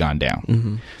things has gone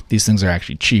down. These things are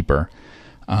actually cheaper.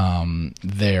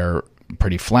 They're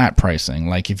pretty flat pricing.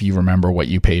 Like if you remember what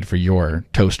you paid for your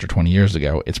toaster 20 years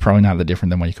ago, it's probably not that different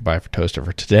than what you could buy for toaster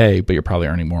for today, but you're probably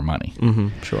earning more money.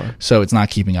 Sure. So it's not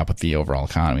keeping up with the overall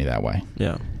economy that way.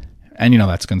 Yeah. And,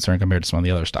 that's a concern compared to some of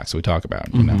the other stocks that we talk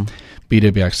about.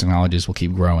 BWX Technologies will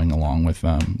keep growing along with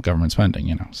government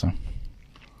spending, so.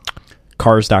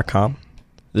 Cars.com.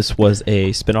 This was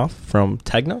a spinoff from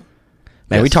Tegna.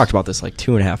 Man, we talked about this like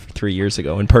 2.5, 3 years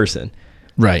ago in person.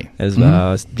 Right. As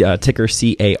ticker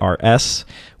CARS.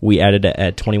 We added it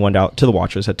at $21 to the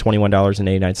watch list at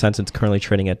 $21.89. It's currently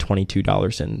trading at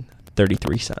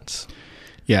 $22.33.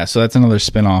 Yeah, so that's another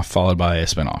spinoff followed by a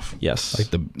spinoff. Yes. Like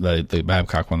the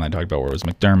Babcock one I talked about where it was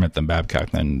McDermott, then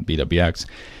Babcock, then BWX.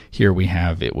 Here we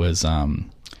have, it was,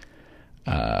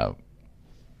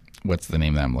 what's the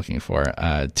name that I'm looking for?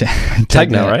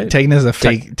 Tegna, right?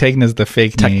 Tegna's the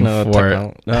fake name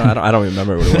for... No, I don't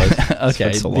remember what it was.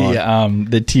 Okay, so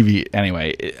the TV,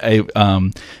 anyway,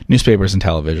 newspapers and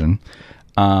television.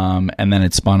 And then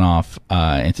it spun off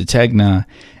into Tegna,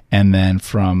 and then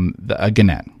from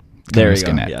Gannett. There you go.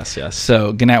 Gannett. Yes.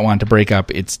 So Gannett wanted to break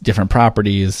up its different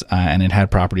properties, and it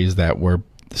had properties that were...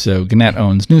 So Gannett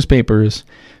owns newspapers.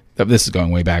 This is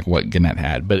going way back what Gannett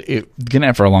had, but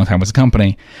Gannett for a long time was a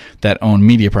company that owned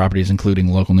media properties, including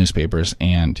local newspapers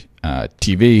and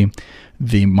TV.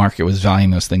 The market was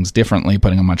valuing those things differently,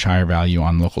 putting a much higher value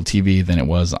on local TV than it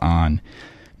was on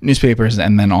newspapers.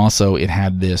 And then also it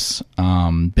had this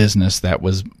business that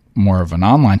was more of an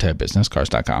online type business,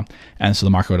 Cars.com. And so the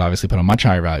market would obviously put a much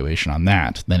higher valuation on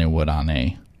that than it would on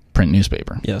a print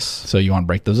newspaper. Yes. So you want to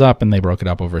break those up, and they broke it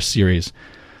up over a series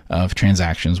of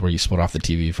transactions where you split off the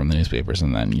TV from the newspapers,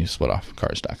 and then you split off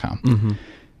Cars.com.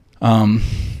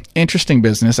 Interesting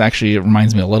business. Actually, it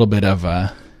reminds me a little bit of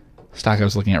a stock I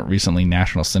was looking at recently,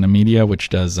 National Cinemedia, which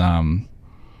does...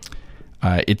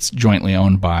 it's jointly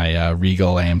owned by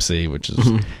Regal, AMC, which is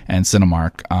and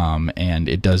Cinemark, and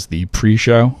it does the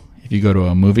pre-show. If you go to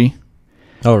a movie,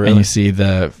 oh really? And you see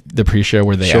the pre-show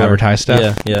where they advertise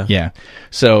stuff, yeah.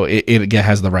 So it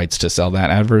has the rights to sell that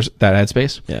ad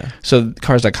space. Yeah. So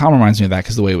Cars.com reminds me of that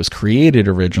because the way it was created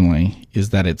originally is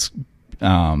that it's,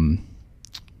 in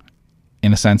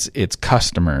a sense, its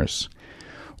customers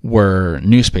were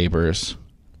newspapers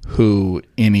who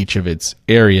in each of its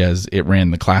areas, it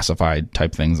ran the classified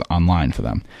type things online for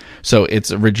them. So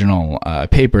its original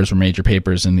papers were major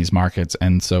papers in these markets,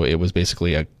 and so it was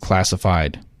basically a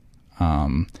classified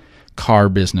car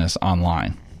business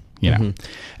online, And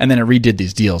then it redid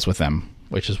these deals with them,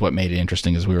 which is what made it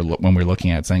interesting is when we were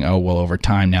looking at it saying, oh, well, over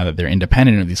time, now that they're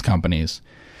independent of these companies,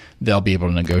 they'll be able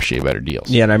to negotiate better deals.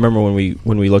 Yeah, and I remember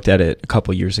when we looked at it a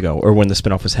couple of years ago, or when the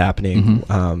spinoff was happening,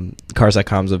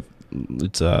 Cars.com's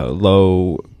it's a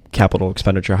low capital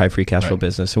expenditure, high free cash flow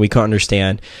business, and we couldn't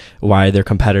understand why their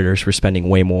competitors were spending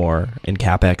way more in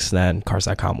CapEx than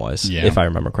Cars.com was, if I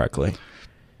remember correctly.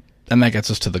 And that gets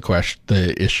us to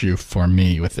the issue for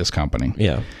me with this company.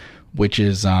 Yeah. Which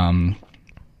is, so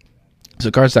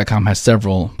Cars.com has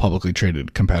several publicly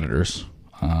traded competitors.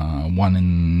 One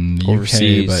in the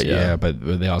overseas, UK,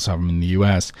 but they also have them in the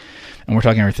US. And we're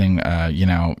talking everything, you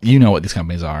know what these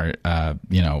companies are,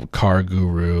 Car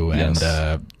Guru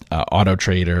and Auto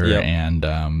Trader, and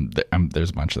there's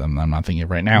a bunch of them that I'm not thinking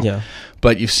of right now. Yeah.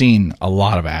 But you've seen a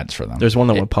lot of ads for them. There's one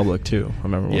that went public too. I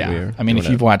remember when we were if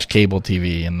you've watched cable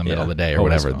TV in the middle of the day or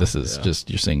whatever, this is just,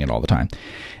 you're seeing it all the time.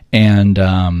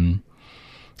 And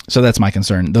so that's my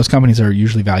concern. Those companies are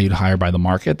usually valued higher by the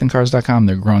market than Cars.com.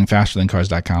 They're growing faster than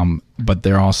Cars.com, but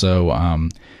they're also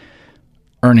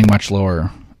earning much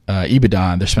lower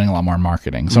EBITDA. They're spending a lot more on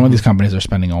marketing. Some of these companies are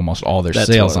spending almost all their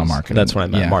sales on marketing. That's what I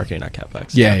meant, marketing, not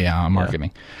CapEx. Yeah, on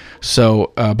marketing.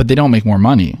 So, but they don't make more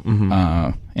money.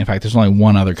 In fact, there's only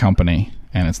one other company,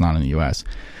 and it's not in the U.S.,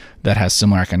 that has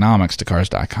similar economics to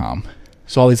Cars.com.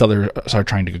 So all these others are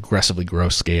trying to aggressively grow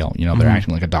scale. They're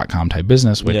acting like a .com type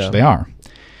business, which they are.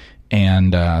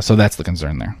 And so that's the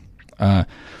concern there.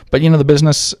 But the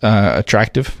business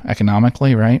attractive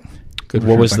economically, right? Good.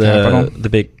 What was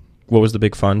the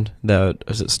big fund that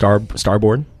was it?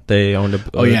 Starboard. They owned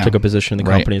took a position in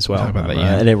the company as well, that,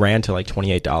 and it ran to like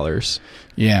 $28.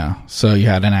 Yeah. So you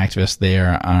had an activist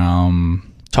there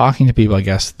talking to people. I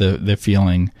guess the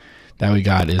feeling that we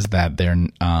got is that they're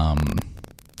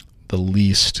the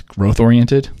least growth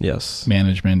oriented. Yes.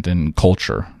 Management and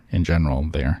culture in general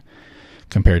there,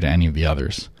 compared to any of the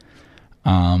others.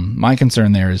 My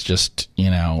concern there is just,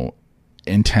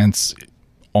 intense,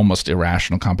 almost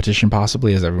irrational competition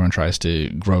possibly as everyone tries to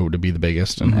grow to be the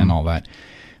biggest and all that.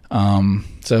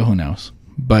 So who knows?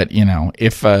 But,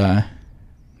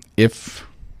 if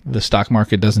the stock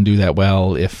market doesn't do that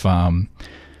well, if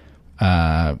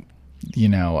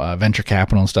venture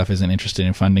capital and stuff isn't interested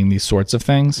in funding these sorts of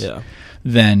things,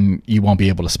 then you won't be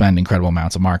able to spend incredible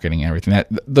amounts of marketing and everything.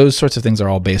 Those sorts of things are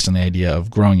all based on the idea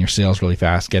of growing your sales really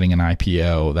fast, getting an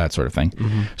IPO, that sort of thing.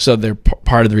 So they're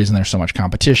part of the reason there's so much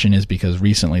competition is because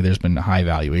recently there's been high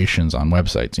valuations on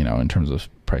websites, in terms of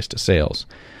price to sales.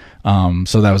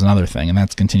 So that was another thing, and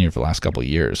that's continued for the last couple of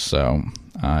years. So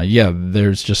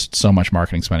there's just so much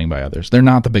marketing spending by others. They're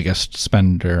not the biggest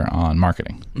spender on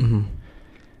marketing.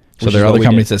 So there are other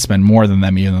companies that spend more than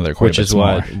them, even though they're quite a bit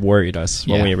smaller. Which is what worried us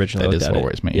when we originally looked at it. That is what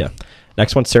worries me. Yeah.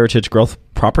 Next one, Seritage Growth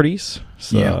Properties.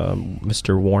 So,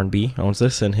 Mr. Warren B. owns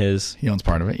this in his... He owns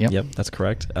part of it, Yep, that's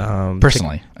correct.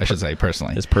 Personally, I should say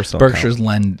personally. His personal Berkshire's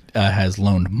has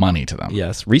loaned money to them.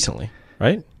 Yes, recently,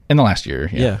 right? In the last year,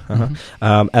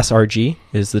 SRG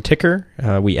is the ticker.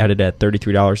 We added at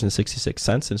 $33.66,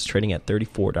 and it's trading at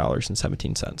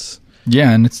 $34.17.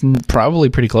 Yeah, and it's probably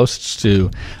pretty close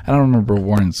to, I don't remember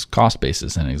Warren's cost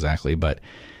basis in exactly, but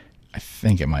I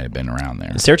think it might have been around there.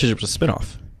 Seritage was a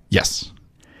spinoff. Yes.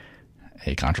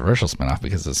 A controversial spinoff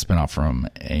because it's a spinoff from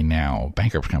a now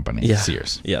bankrupt company,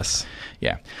 Sears. Yes.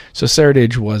 Yeah. So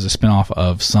Seritage was a spinoff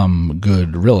of some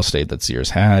good real estate that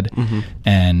Sears had,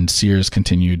 and Sears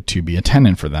continued to be a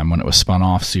tenant for them. When it was spun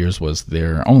off, Sears was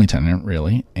their only tenant,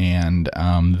 really, and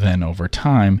then over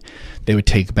time, they would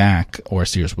take back, or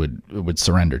Sears would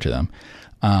surrender to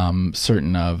them,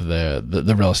 certain of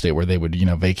the real estate where they would,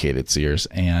 vacate at Sears,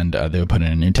 and they would put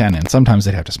in a new tenant. Sometimes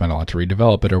they'd have to spend a lot to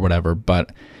redevelop it or whatever,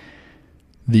 but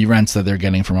the rents that they're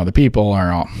getting from other people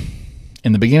are all,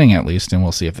 in the beginning at least, and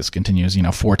we'll see if this continues,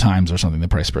 4 times or something the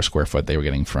price per square foot they were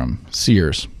getting from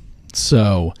Sears.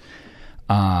 So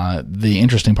the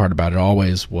interesting part about it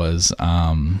always was,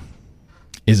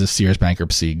 is a Sears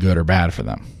bankruptcy good or bad for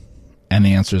them? And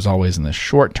the answer is always, in the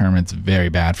short term, it's very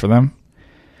bad for them.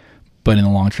 But in the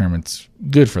long term, it's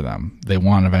good for them. They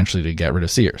want eventually to get rid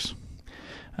of Sears.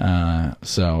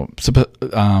 So for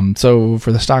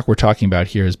the stock we're talking about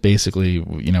here is basically,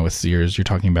 with Sears, you're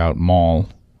talking about mall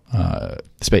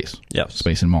space. Yes.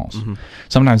 Space in malls.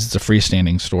 Sometimes it's a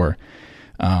freestanding store,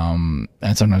 and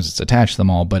sometimes it's attached to the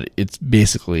mall, but it's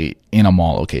basically in a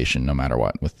mall location no matter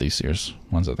what with these Sears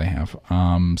ones that they have.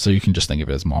 So you can just think of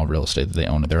it as mall real estate that they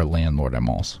own. They're a landlord at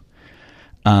malls.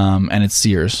 And it's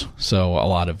Sears, so a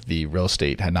lot of the real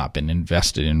estate had not been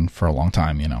invested in for a long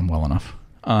time, well enough.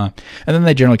 And then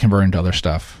they generally convert into other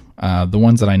stuff. The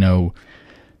ones that I know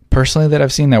personally that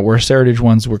I've seen that were Seritage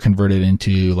ones were converted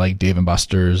into like Dave &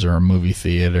 Buster's or a movie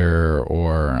theater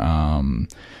or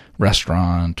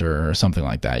restaurant or something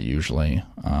like that usually.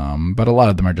 But a lot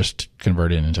of them are just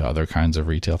converted into other kinds of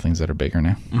retail things that are bigger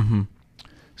now.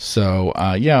 So,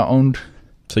 owned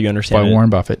so you understand by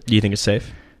Warren Buffett. Do you think it's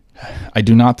safe? I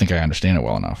do not think I understand it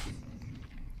well enough.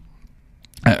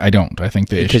 I don't. I think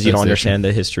because you don't understand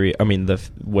the history. I mean,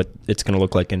 what it's going to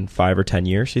look like in 5 or 10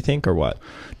 years. You think, or what?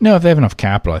 No, if they have enough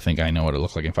capital, I think I know what it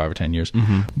looks like in 5 or 10 years.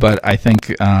 But I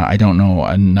think I don't know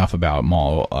enough about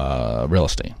mall real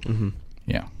estate.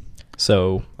 Yeah.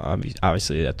 So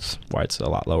obviously that's why it's a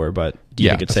lot lower. But do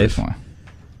you think it's safe?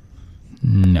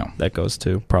 No. That goes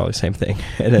to probably the same thing.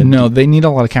 No, they need a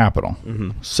lot of capital.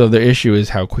 So the issue is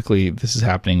how quickly this is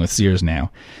happening with Sears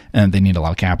now, and they need a lot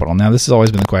of capital. Now, this has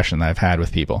always been the question that I've had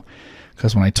with people,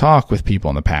 because when I talk with people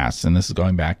in the past, and this is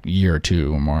going back a year or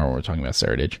two or more, we're talking about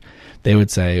Seritage, they would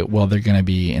say, well, they're going to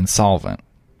be insolvent.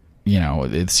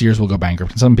 Sears will go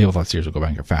bankrupt. And some people thought Sears would go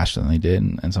bankrupt faster than they did,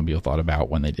 and some people thought about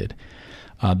when they did.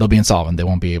 They'll be insolvent. They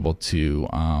won't be able to...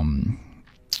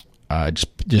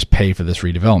 just pay for this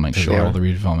redevelopment because all the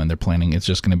redevelopment they're planning, it's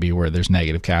just going to be where there's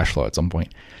negative cash flow at some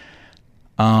point.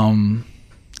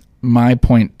 My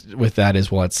point with that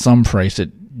is, well, at some price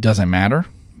it doesn't matter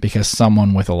because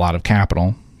someone with a lot of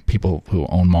capital, people who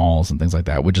own malls and things like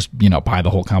that, would just buy the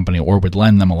whole company or would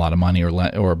lend them a lot of money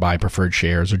or buy preferred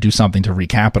shares or do something to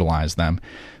recapitalize them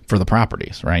for the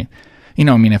properties, right?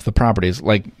 If the properties,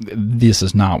 like, this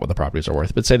is not what the properties are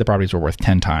worth, but say the properties were worth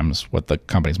 10 times what the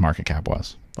company's market cap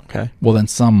was. Okay. Well, then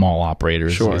some mall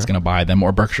operators is going to buy them,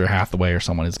 or Berkshire Hathaway or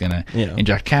someone is going to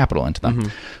inject capital into them.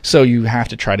 So you have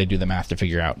to try to do the math to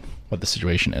figure out what the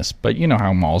situation is. But you know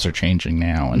how malls are changing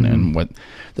now and what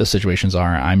the situations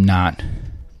are. I'm not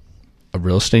a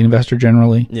real estate investor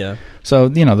generally. Yeah. So,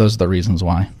 those are the reasons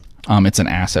why. It's an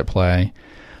asset play.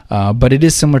 But it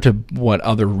is similar to what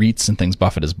other REITs and things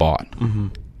Buffett has bought.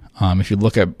 If you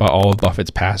look at all of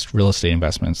Buffett's past real estate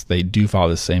investments, they do follow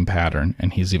the same pattern,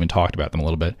 and he's even talked about them a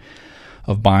little bit,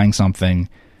 of buying something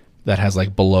that has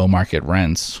like below market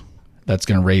rents that's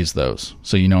going to raise those.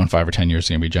 So in 5 or 10 years, it's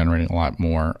going to be generating a lot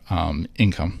more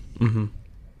income.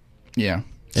 Yeah.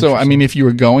 So, if you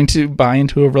were going to buy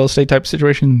into a real estate type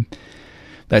situation,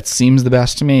 that seems the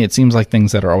best to me. It seems like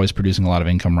things that are always producing a lot of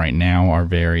income right now are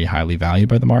very highly valued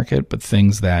by the market, but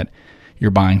things that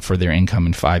you're buying for their income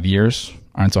in 5 years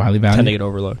aren't so highly valued. Tend to get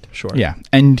overlooked, sure. Yeah.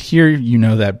 And here, you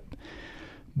know that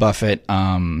Buffett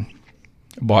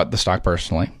bought the stock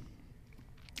personally,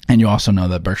 and you also know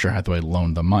that Berkshire Hathaway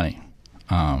loaned them money.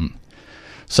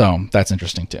 So that's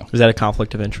interesting too. Is that a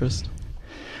conflict of interest?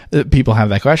 People have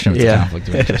that question. It's a conflict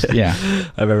of interest. Yeah.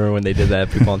 I remember when they did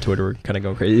that, people on Twitter were kind of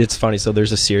going crazy. It's funny. So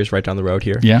there's a Sears right down the road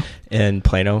here. Yeah. In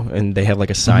Plano, and they have like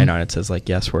a sign on it that says like,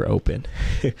 yes, we're open.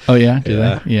 Oh yeah? Do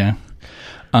they? Yeah.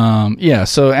 Yeah.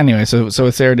 So anyway, so with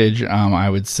Seritage, I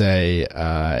would say,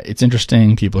 it's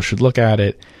interesting. People should look at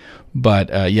it,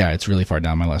 but, yeah, it's really far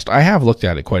down my list. I have looked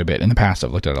at it quite a bit. In the past,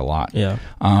 I've looked at it a lot. Yeah.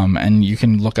 And you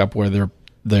can look up where their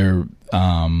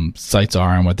sites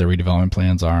are and what their redevelopment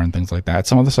plans are and things like that.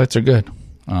 Some of the sites are good,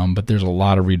 but there's a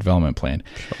lot of redevelopment planned.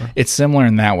 Sure. It's similar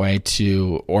in that way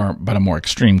but a more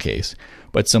extreme case,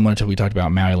 but similar to we talked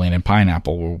about Maui Lane and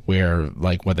Pineapple, where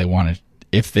like what they want to,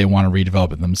 if they want to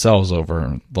redevelop it themselves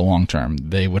over the long term,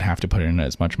 they would have to put in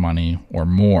as much money or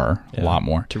more, a lot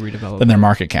more, to redevelop than their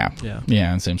market cap.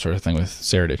 Yeah, and same sort of thing with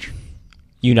Seritage.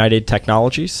 United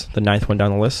Technologies, the 9th one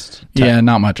down the list. Yeah,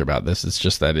 not much about this. It's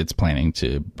just that it's planning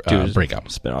to break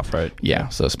up. Spin-off, right? Yeah,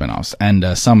 so spin-offs. And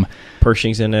some...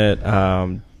 Pershing's in it,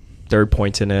 Third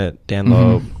Point's in it, Dan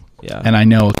Loeb. Yeah. And I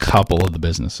know a couple of the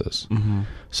businesses.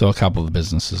 So a couple of the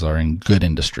businesses are in good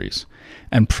industries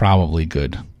and probably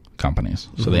good companies.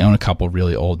 So they own a couple of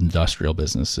really old industrial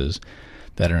businesses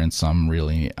that are in some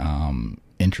really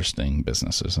interesting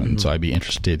businesses. And so I'd be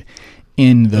interested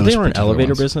in those. They are an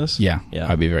elevator business? Yeah.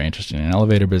 I'd be very interested in an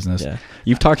elevator business. Yeah.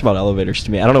 You've talked about elevators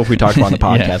to me. I don't know if we talked about on the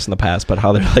podcast in the past, but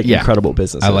how they're like incredible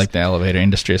businesses. I like the elevator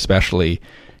industry, especially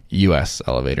U.S.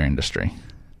 elevator industry.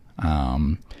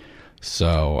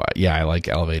 So, yeah, I like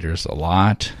elevators a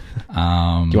lot. Do you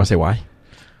want to say why?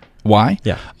 Why?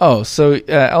 Yeah. Oh, so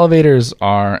elevators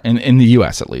are, in the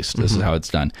U.S. at least, this is how it's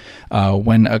done.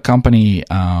 When a company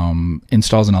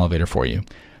installs an elevator for you,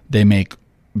 they make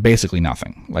basically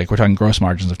nothing. Like we're talking gross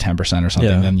margins of 10% or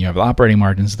something. Yeah. Then you have the operating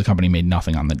margins. The company made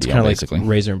nothing on the deal, kind of basically. Like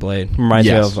razor and blade. Reminds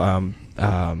me of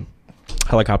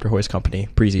helicopter hoist company,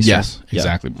 Breeze Eastern. Yes,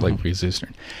 exactly, like Breeze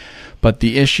Eastern. But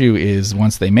the issue is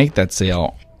once they make that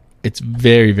sale, it's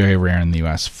very, very rare in the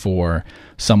U.S. for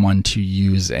someone to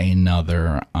use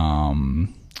another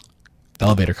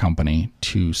elevator company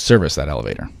to service that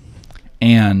elevator.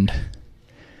 And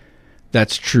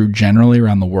that's true generally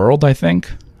around the world, I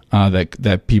think,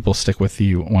 that people stick with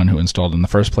the one who installed in the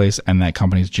first place, and that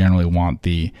companies generally want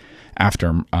the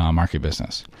after-market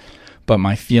business. But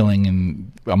my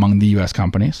feeling among the U.S.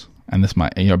 companies, and this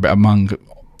might, among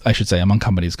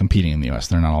companies competing in the U.S.,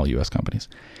 they're not all U.S. companies,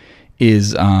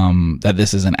 is that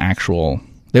this is an actual,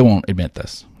 they won't admit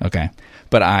this, okay?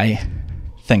 But I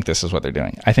think this is what they're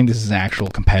doing. I think this is an actual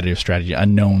competitive strategy, a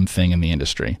known thing in the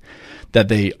industry, that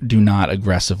they do not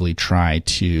aggressively try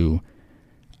to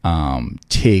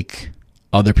take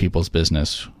other people's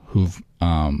business who've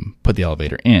put the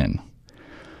elevator in.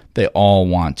 They all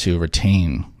want to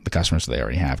retain the customers they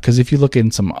already have. Because if you look in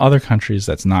some other countries,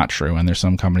 that's not true, and there's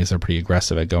some companies that are pretty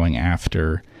aggressive at going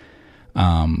after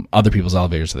other people's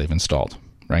elevators that they've installed,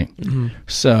 right?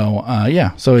 So,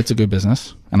 so it's a good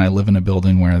business, and I live in a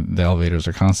building where the elevators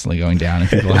are constantly going down, and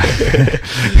people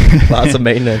lots of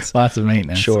maintenance. Lots of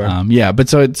maintenance. Sure. But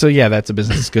that's a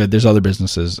business that's good. There's other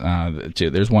businesses too.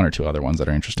 There's one or two other ones that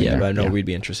are interesting. Yeah, there. but I know we'd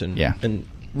be interested in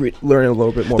learning a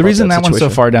little bit more. The reason that situation. one's so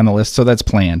far down the list, so that's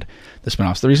planned, the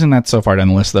spinoffs. The reason that's so far down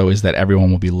the list, though, is that everyone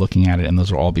will be looking at it, and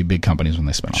those will all be big companies when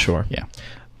they spin off. Sure. Yeah.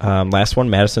 Last one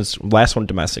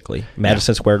domestically.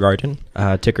 Madison Square Garden,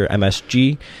 ticker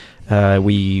MSG.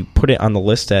 We put it on the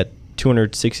list at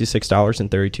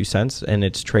 $266.32, and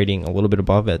it's trading a little bit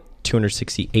above at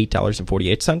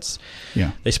 $268.48.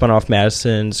 Yeah. They spun off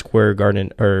Madison Square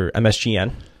Garden, or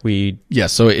MSGN.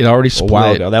 So it already split. A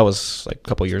while ago. That was like a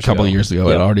couple years ago.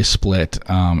 It already split.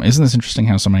 Isn't this interesting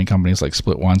how so many companies like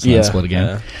split once and then split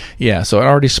again? Yeah, so it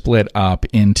already split up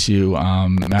into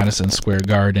Madison Square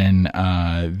Garden,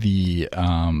 the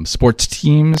sports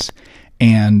teams,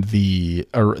 and the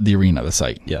arena, the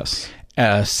site. Yes.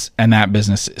 And that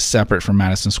business is separate from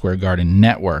Madison Square Garden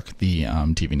Network, the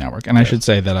TV network. And I should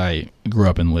say that I grew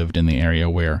up and lived in the area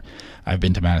where I've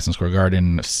been to Madison Square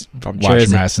Garden,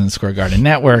 watched Madison Square Garden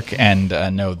Network, and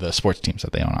know the sports teams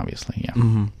that they own, obviously. Yeah.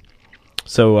 Mm-hmm.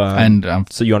 So,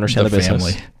 so you understand the business,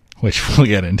 family, which we'll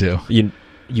get into. You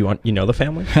know the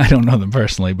family? I don't know them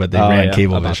personally, but they ran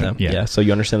Cablevision. Yeah. So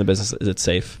you understand the business. Is it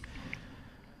safe?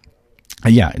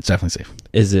 Yeah, it's definitely safe.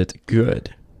 Is it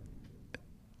good?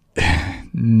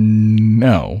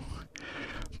 No,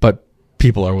 but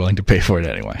people are willing to pay for it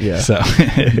anyway. Yeah. So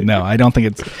no, I don't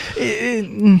think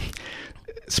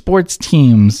sports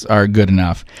teams are good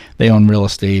enough. They own real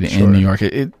estate in New York.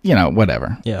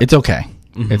 Whatever. Yeah. It's okay.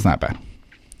 Mm-hmm. It's not bad.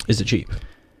 Is it cheap?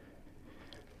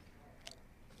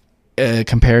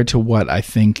 Compared to what I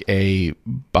think a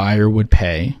buyer would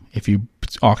pay if you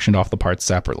auctioned off the parts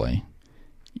separately,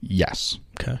 yes.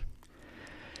 Okay.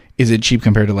 Is it cheap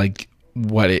compared to like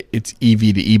what its EV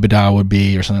to EBITDA would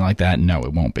be or something like that? No,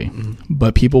 it won't be. Mm-hmm.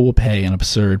 But people will pay an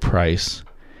absurd price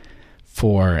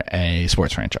for a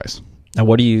sports franchise. Now,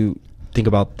 what do you think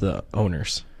about the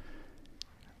owners?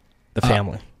 The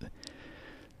family?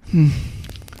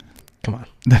 Come on.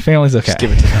 The family's okay. Just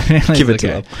give it to them. Give it to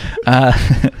them.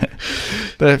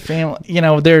 The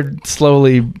family, they're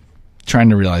slowly trying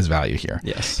to realize value here.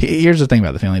 Yes. Here's the thing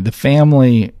about the family. The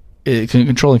family,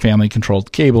 controlling family,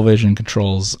 controlled Cablevision,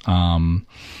 controls now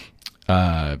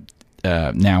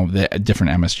the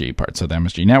different MSG parts. So the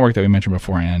MSG network that we mentioned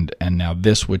before, and now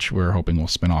this, which we're hoping will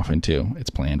spin off into,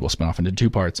 it's planned, will spin off into two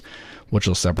parts, which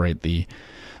will separate the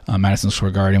Madison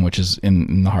Square Garden, which is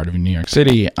in the heart of New York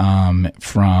City,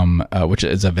 from which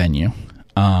is a venue,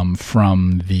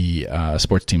 from the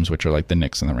sports teams, which are like the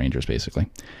Knicks and the Rangers, basically.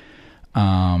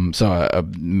 So a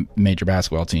major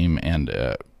basketball team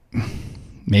and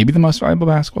maybe the most valuable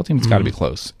basketball team. It's got to be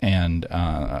close, and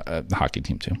the hockey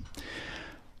team too.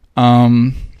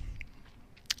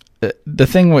 The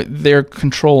thing with their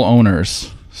control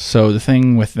owners. So the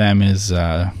thing with them is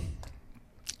they're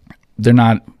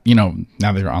not, now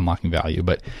they're unlocking value,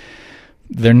 but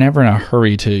they're never in a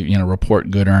hurry to,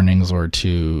 report good earnings or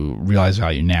to realize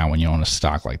value now when you own a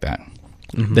stock like that.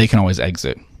 Mm-hmm. They can always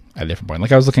exit at a different point.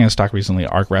 Like I was looking at a stock recently,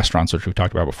 Arc Restaurants, which we've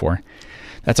talked about before.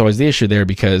 That's always the issue there,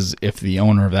 because if the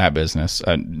owner of that business,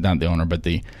 not the owner, but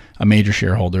a major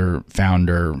shareholder,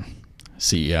 founder,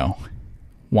 CEO,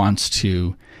 wants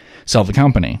to sell the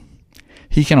company,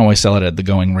 he can always sell it at the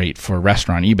going rate for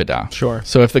restaurant EBITDA. Sure.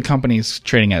 So if the company's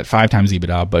trading at 5 times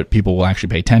EBITDA, but people will actually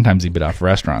pay 10 times EBITDA for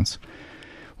restaurants,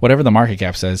 whatever the market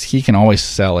cap says, he can always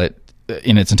sell it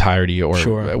in its entirety, or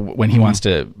when he wants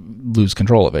to lose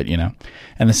control of it,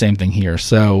 And the same thing here.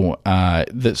 So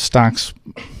the stocks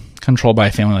controlled by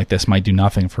a family like this might do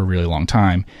nothing for a really long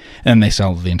time, and then they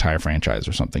sell the entire franchise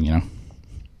or something,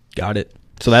 Got it.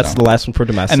 So that's the last one for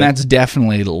domestic. And that's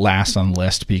definitely last on the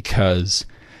list because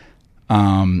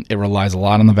it relies a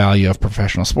lot on the value of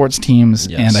professional sports teams,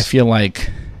 and I feel like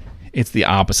it's the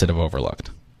opposite of overlooked.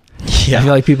 Yeah. I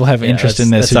feel like people have interest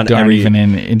in this who aren't even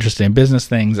interested in business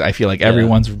things. I feel like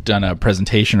everyone's done a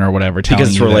presentation or whatever telling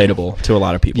because it's relatable to a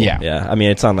lot of people. Yeah. I mean,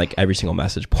 it's on like every single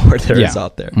message board there is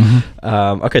out there.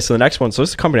 Mm-hmm. Okay, so the next one. So this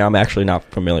is a company I'm actually not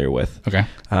familiar with. Okay.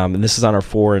 And this is on our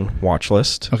foreign watch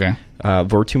list. Okay.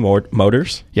 Vertu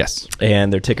Motors. Yes.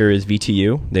 And their ticker is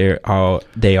VTU.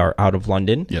 They are out of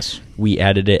London. Yes. We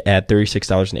added it at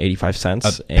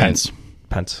 $36.85. Pence.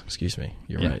 Pence, excuse me.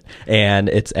 You're right. And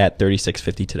it's at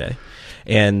 $36.50 today.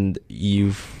 And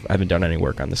I haven't done any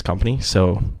work on this company,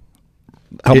 so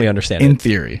help me understand in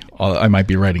theory, I might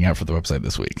be writing out for the website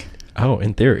this week. Oh,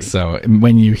 in theory. So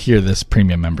when you hear this,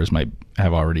 premium members might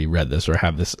have already read this or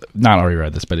have this, not already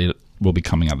read this, but it will be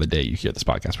coming out the day you hear this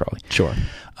podcast probably. Sure.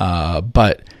 So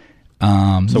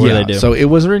what do they do? So it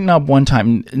was written up one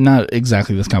time, not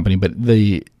exactly this company, but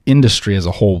the industry as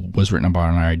a whole was written about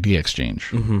on our idea exchange.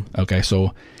 Mm-hmm. Okay,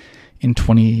 so in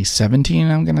 2017,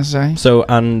 I'm going to say. So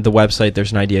on the website,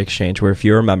 there's an idea exchange where if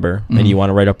you're a member and you want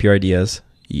to write up your ideas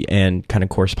and kind of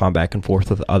correspond back and forth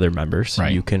with other members,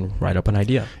 you can write up an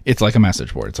idea. It's like a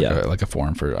message board. It's like a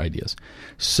forum for ideas.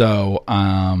 So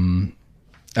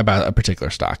about a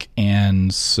particular stock.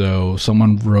 And so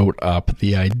someone wrote up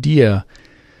the idea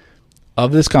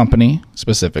of this company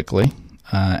specifically,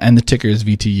 and the ticker is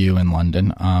VTU in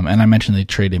London. And I mentioned they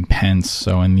trade in pence.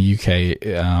 So in the UK,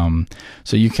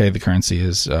 the currency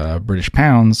is British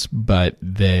pounds, but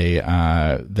they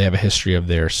have a history of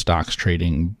their stocks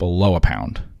trading below a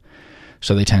pound.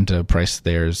 So they tend to price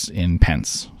theirs in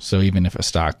pence. So even if a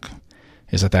stock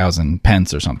is 1,000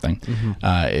 pence or something,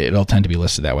 it'll tend to be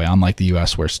listed that way. Unlike the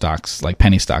US, where stocks like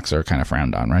penny stocks are kind of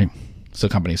frowned on, right? So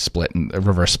companies split and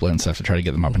reverse split and stuff to try to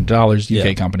get them up into dollars.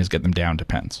 UK companies get them down to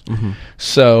pence. Mm-hmm.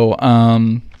 So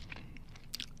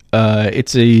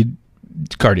it's a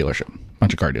car dealership,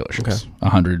 bunch of car dealerships. Okay.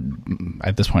 100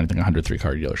 at this point, I think 103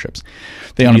 car dealerships.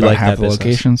 They own about half the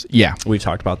locations. Yeah, we've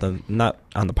talked about them not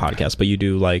on the podcast, but you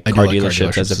do like car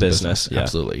dealerships as a business. Yeah.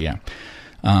 Absolutely, yeah.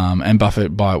 And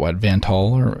Buffett bought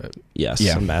Vantal, or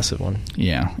a massive one.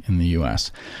 Yeah, in the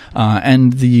U.S.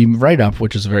 And the write-up,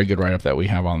 which is a very good write-up that we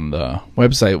have on the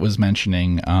website, was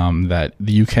mentioning that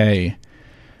the UK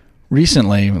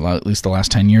recently, at least the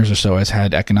last 10 years or so, has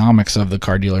had economics of the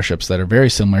car dealerships that are very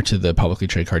similar to the publicly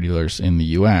traded car dealers in the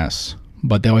U.S.,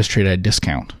 but they always trade at a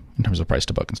discount in terms of price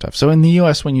to book and stuff. So in the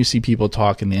U.S., when you see people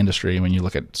talk in the industry, when you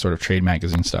look at sort of trade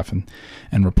magazine stuff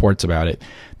and reports about it,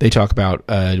 they talk about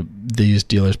these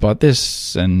dealers bought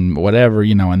this and whatever,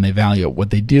 and they value it.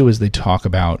 What they do is they talk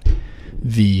about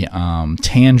the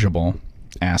tangible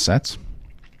assets,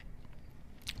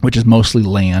 which is mostly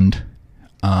land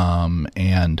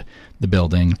and the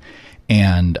building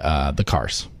and the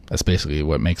cars. That's basically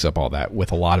what makes up all that,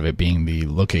 with a lot of it being the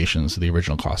locations, the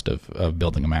original cost of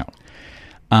building them out.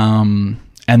 And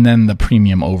then the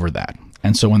premium over that.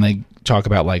 And so when they talk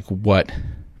about like what,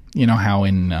 how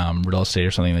in real estate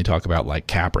or something, they talk about like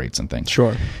cap rates and things.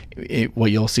 Sure.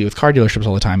 What you'll see with car dealerships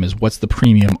all the time is what's the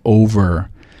premium over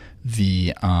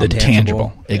the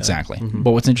tangible. Yeah. Exactly. Mm-hmm.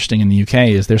 But what's interesting in the UK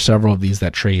is there's several of these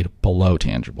that trade below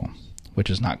tangible, which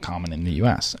is not common in the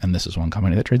US. And this is one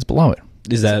company that trades below it.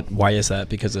 Why is that?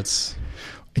 Because it's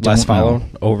less followed,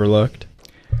 overlooked?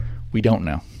 We don't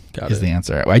know. Is the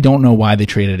answer. I don't know why they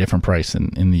trade at a different price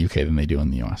in the UK than they do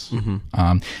in the US.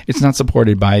 Mm-hmm. It's not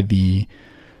supported by the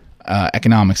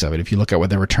economics of it. If you look at what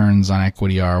their returns on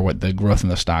equity are, what the growth in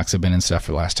the stocks have been and stuff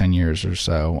for the last 10 years or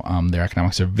so, their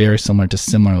economics are very similar to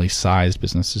similarly sized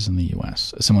businesses in the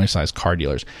US, similarly sized car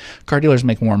dealers. Car dealers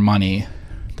make more money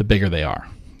the bigger they are.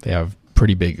 They have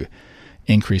pretty big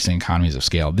increase in economies of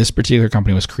scale. This particular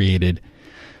company was created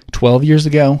 12 years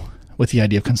ago with the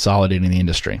idea of consolidating the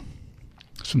industry.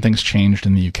 Some things changed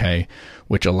in the UK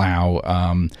which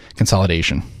allow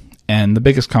consolidation. And the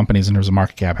biggest companies in terms of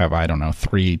market cap have,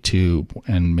 3, 2,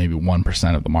 and maybe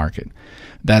 1% of the market.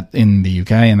 That in the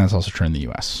UK, and that's also true in the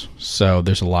US. So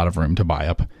there's a lot of room to buy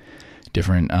up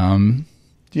different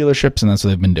dealerships, and that's what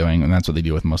they've been doing, and that's what they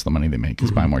do with most of the money they make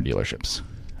is buy more dealerships.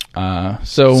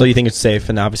 So you think it's safe,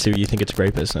 and obviously you think it's a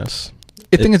great business.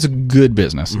 I think it's a good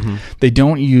business. Mm-hmm. They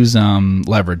don't use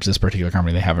leverage, this particular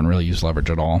company. They haven't really used leverage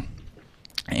at all.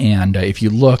 And if you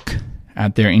look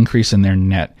at their increase in their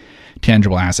net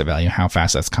tangible asset value, how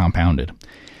fast that's compounded.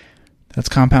 That's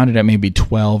compounded at maybe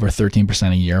 12 or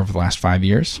 13% a year over the last 5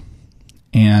 years.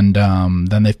 And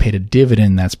then they've paid a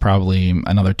dividend that's probably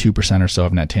another 2% or so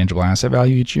of net tangible asset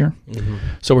value each year. Mm-hmm.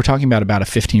 So we're talking about a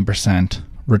 15%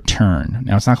 return.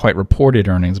 Now, it's not quite reported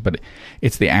earnings, but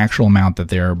it's the actual amount that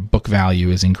their book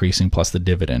value is increasing plus the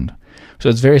dividend. So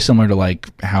it's very similar to like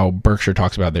how Berkshire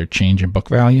talks about their change in book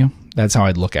value. That's how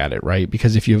I'd look at it, right?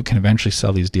 Because if you can eventually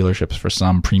sell these dealerships for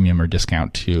some premium or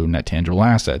discount to net tangible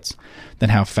assets, then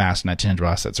how fast net tangible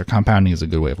assets are compounding is a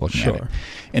good way of looking at it.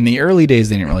 In the early days,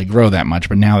 they didn't really grow that much,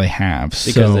 but now they have.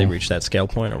 Because they reached that scale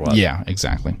point or what? Yeah,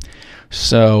 exactly.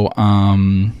 So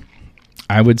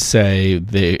I would say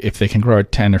if they can grow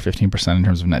at 10 or 15% in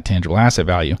terms of net tangible asset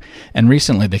value, and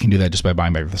recently they can do that just by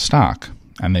buying back the stock.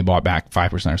 And they bought back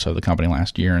 5% or so of the company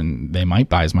last year, and they might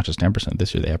buy as much as 10%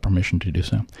 this year. They have permission to do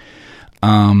so.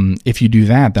 If you do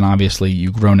that, then obviously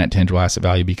you grow net tangible asset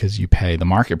value because you pay the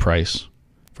market price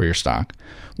for your stock,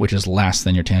 which is less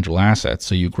than your tangible assets.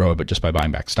 So you grow it just by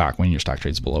buying back stock when your stock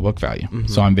trades below book value. Mm-hmm.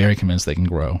 So I'm very convinced they can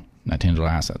grow net tangible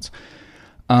assets.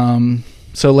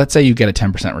 So let's say you get a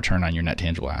 10% return on your net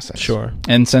tangible assets. Sure.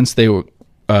 And since they were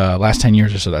last 10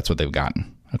 years or so, that's what they've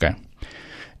gotten. Okay.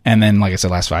 And then, like I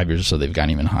said, last 5 years or so, they've gotten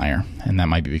even higher. And that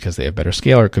might be because they have better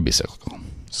scale, or it could be cyclical.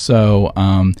 So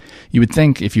you would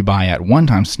think if you buy at 1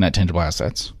 times net tangible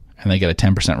assets and they get a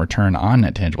 10% return on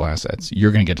net tangible assets,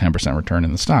 you're going to get a 10% return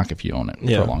in the stock if you own it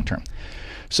for a long term.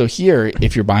 So here,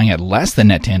 if you're buying at less than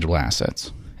net tangible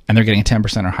assets and they're getting a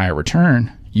 10% or higher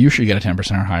return, you should get a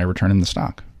 10% or higher return in the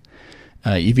stock.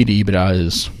 EV to EBITDA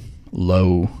is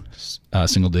low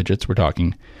single digits. We're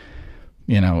talking...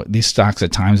 these stocks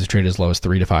at times have traded as low as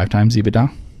 3 to 5 times EBITDA.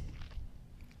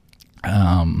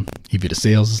 EV to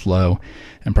sales is low,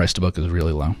 and price to book is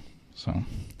really low. So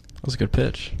that was a good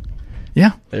pitch.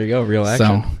 Yeah, there you go, real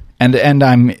action. So, and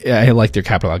I like their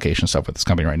capital allocation stuff with this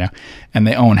company right now, and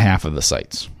they own half of the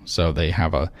sites, so they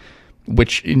have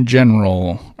which in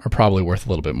general are probably worth a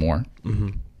little bit more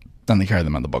than they carry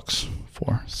them on the books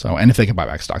for. So, and if they can buy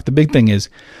back stock, the big thing is,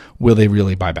 will they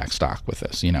really buy back stock with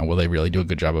this? Will they really do a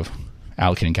good job of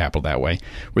allocating capital that way,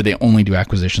 where they only do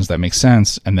acquisitions that make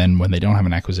sense, and then when they don't have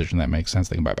an acquisition that makes sense,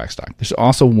 they can buy back stock. There's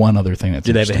also one other thing that's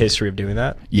Do they have a history of doing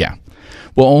that? Yeah.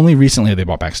 Well, only recently have they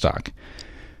bought back stock.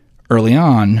 Early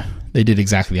on, they did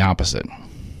exactly the opposite.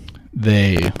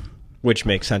 Which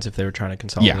makes sense if they were trying to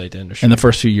consolidate the industry. In the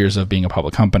first few years of being a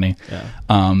public company,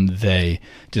 they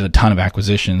did a ton of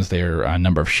acquisitions. Their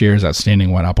number of shares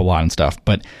outstanding went up a lot and stuff,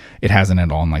 but it hasn't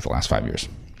at all in like the last 5 years.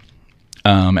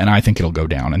 And I think it'll go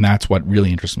down. And that's what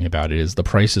really interests me about it is the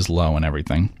price is low and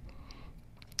everything.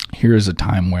 here is a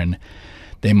time when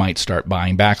they might start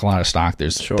buying back a lot of stock. They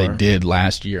did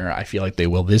last year. I feel like they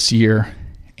will this year.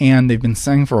 And they've been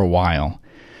saying for a while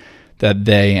that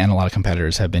they and a lot of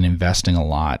competitors have been investing a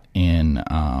lot in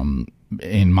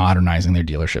modernizing their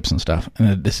dealerships and stuff. And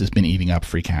that this has been eating up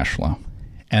free cash flow.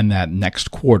 And that next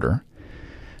quarter,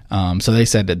 so they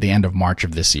said at the end of March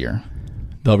of this year,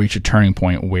 they'll reach a turning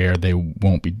point where they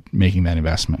won't be making that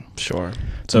investment. Sure.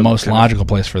 So the most logical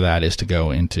place for that is to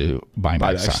go into buying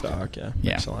back stock. Yeah.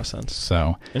 Makes a lot of sense.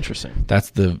 So interesting.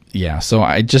 So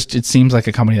it seems like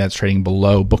a company that's trading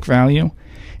below book value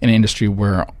in an industry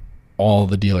where all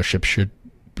the dealerships should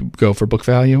go for book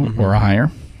value or higher.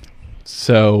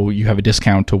 So you have a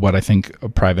discount to what I think a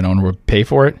private owner would pay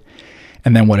for it.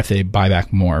 And then what if they buy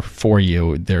back more for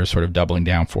you? They're sort of doubling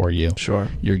down for you. Sure.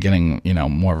 You're getting,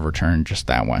 more of a return just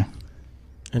that way.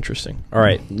 Interesting. All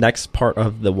right. Next part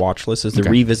of the watch list is the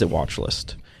revisit watch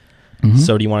list.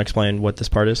 So do you want to explain what this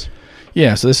part is?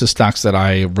 Yeah. So this is stocks that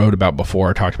I wrote about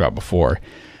before, talked about before,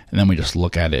 and then we just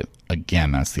look at it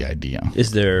again. That's the idea.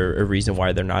 Is there a reason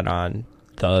why they're not on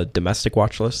the domestic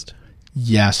watch list?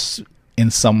 Yes.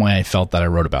 In some way, I felt that I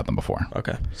wrote about them before.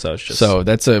 Okay. So it's just... So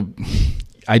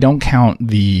I don't count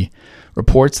the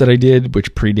reports that I did,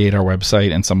 which predate our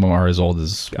website, and some of them are as old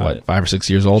as 5 or 6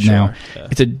 years old now. Yeah.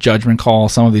 It's a judgment call.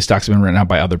 Some of these stocks have been written out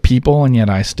by other people, and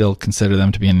yet I still consider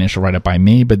them to be an initial write-up by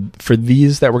me. But for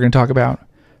these that we're going to talk about,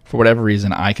 for whatever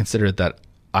reason, I consider that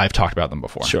I've talked about them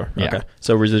before. Sure. Yeah. Okay.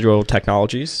 So Residual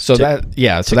Technologies. So that one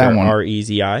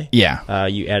REZI. Yeah.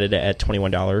 You added it at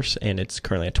 $21, and it's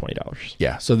currently at $20.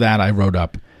 Yeah. So that I wrote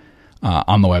up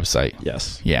on the website.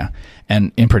 Yes. Yeah.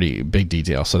 And in pretty big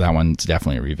detail. So that one's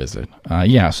definitely a revisit.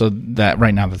 So that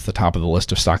right now that's the top of the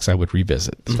list of stocks I would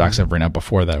revisit. The stocks I've written up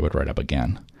before that I would write up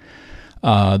again.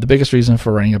 The biggest reason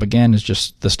for writing up again is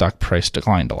just the stock price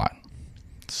declined a lot.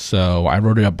 So I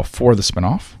wrote it up before the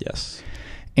spinoff. Yes.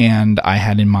 And I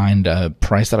had in mind a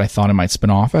price that I thought it might spin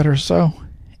off at or so.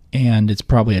 And it's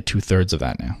probably at 2/3 of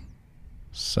that now.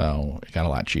 So it got a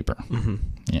lot cheaper.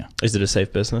 Yeah. Is it a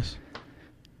safe business?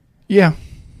 Yeah.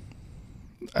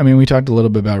 I mean, we talked a little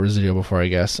bit about Residual before, I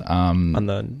guess. On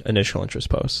the initial interest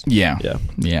post. Yeah.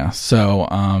 So,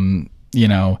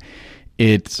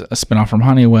 it's a spinoff from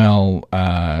Honeywell.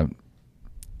 I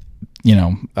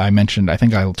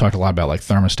think I talked a lot about like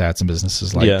thermostats and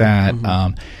businesses like that.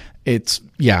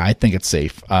 I think it's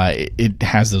safe. It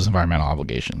has those environmental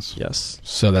obligations. Yes.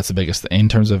 So that's the biggest thing. In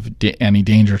terms of any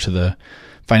danger to the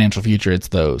financial future, it's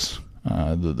those.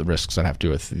 The risks that have to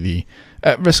do with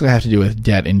risks that have to do with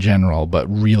debt in general, but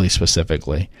really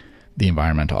specifically the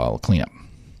environmental cleanup.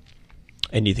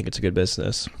 And do you think it's a good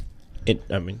business?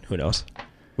 Who knows?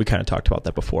 We kind of talked about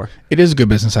that before. It is a good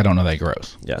business. I don't know that it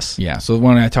grows. Yes. Yeah. So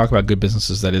when I talk about good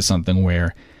businesses, that is something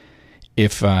where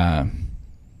if I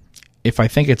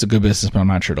think it's a good business, but I'm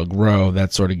not sure it'll grow,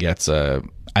 that sort of gets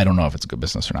I don't know if it's a good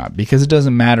business or not, because it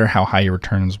doesn't matter how high your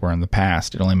returns were in the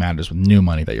past. It only matters with new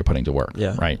money that you're putting to work.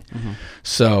 Yeah. Right.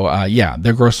 So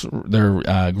their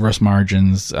gross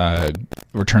margins,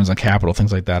 returns on capital,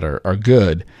 things like that are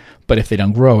good. But if they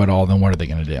don't grow at all, then what are they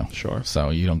going to do? Sure. So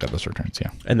you don't get those returns.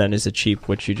 Yeah. And then is it cheap?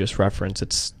 Which you just referenced,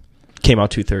 it's came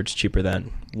out 2/3 cheaper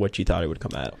than what you thought it would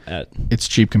come out at. It's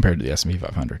cheap compared to the S&P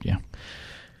 500. Yeah.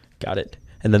 Got it.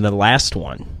 And then the last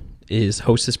one is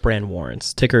Hostess brand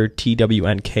warrants, ticker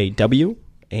TWNKW,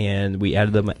 and we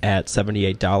added them at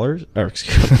 $78 or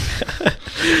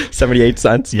 78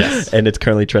 cents. Yes. And it's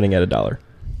currently trending at $1.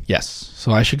 Yes.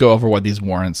 So I should go over what these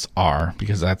warrants are,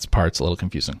 because that part's a little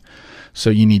confusing. So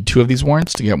you need 2 of these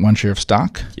warrants to get 1 share of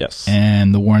stock. Yes.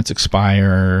 And the warrants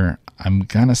expire, I'm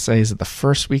going to say, is it the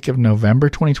first week of November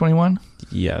 2021?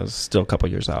 Yeah, it's still a couple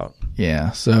years out.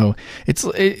 Yeah. So it's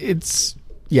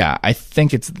I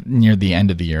think it's near the end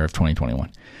of the year of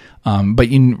 2021. But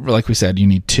like we said, you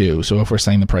need 2. So if we're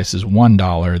saying the price is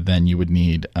 $1, then you would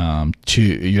need 2.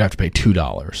 You'd have to pay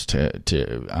 $2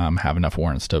 to have enough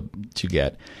warrants to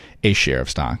get a share of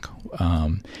stock.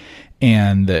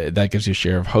 And that gives you a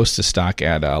share of Hostess stock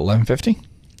at $11.50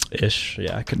 ish.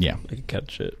 Yeah, I could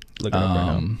catch it. Look it up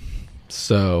right now.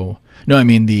 So no, I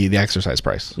mean the exercise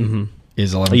price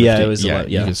is $11.50. Yeah, it was.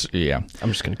 Yeah.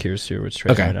 I'm just kind of curious to see where it's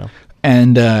trading right now.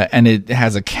 And it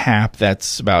has a cap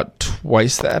that's about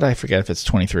twice that. I forget if it's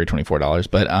 $23 or $24,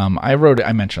 but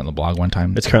I mentioned on the blog one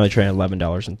time. It's currently trading at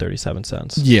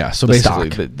 $11.37. Yeah, so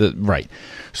basically the right.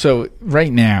 So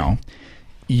right now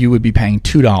you would be paying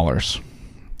 $2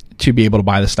 to be able to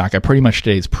buy the stock at pretty much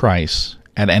today's price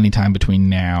at any time between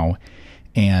now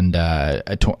and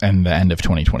the end of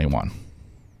 2021.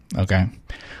 Okay,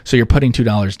 so you're putting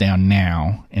 $2 down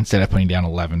now instead of putting down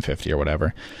 $11.50 or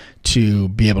whatever to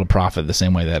be able to profit the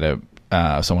same way that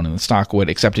someone in the stock would,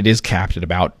 except it is capped at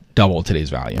about double today's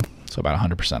value, so about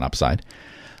 100% upside.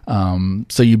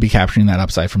 So you'd be capturing that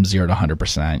upside from 0 to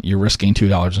 100%. You're risking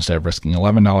 $2 instead of risking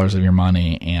 $11 of your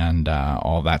money, and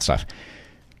all that stuff.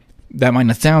 That might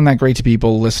not sound that great to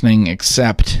people listening,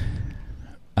 except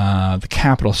the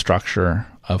capital structure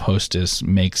of Hostess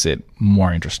makes it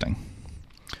more interesting.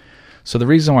 So the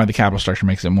reason why the capital structure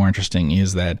makes it more interesting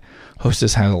is that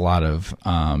Hostess has a lot of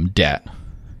debt,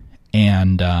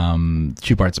 and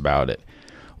two parts about it.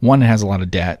 One, it has a lot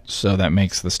of debt, so that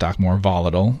makes the stock more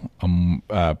volatile,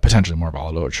 potentially more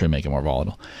volatile. It should make it more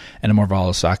volatile. And a more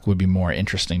volatile stock would be more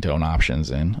interesting to own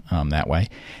options in that way.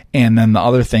 And then the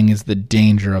other thing is the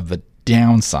danger of the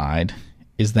downside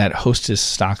is that Hostess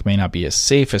stock may not be as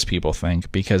safe as people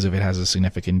think, because if it has a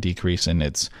significant decrease in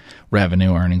its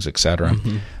revenue, earnings, etc.,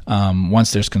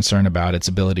 once there's concern about its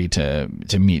ability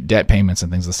to meet debt payments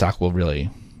and things, the stock will really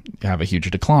have a huge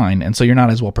decline, and so you're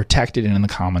not as well protected in the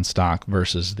common stock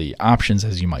versus the options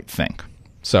as you might think.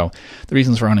 So the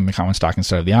reasons for owning the common stock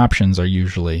instead of the options are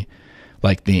usually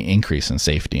like the increase in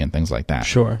safety and things like that.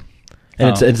 Sure.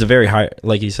 And it's a very high,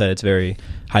 like you said, it's very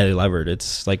highly levered.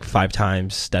 It's like 5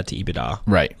 times debt to EBITDA.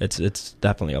 Right. It's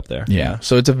definitely up there. Yeah.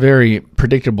 So it's a very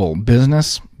predictable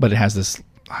business, but it has this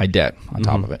high debt on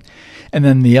top of it. And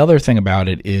then the other thing about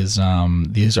it is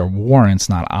these are warrants,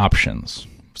 not options.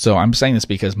 So I'm saying this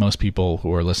because most people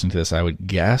who are listening to this, I would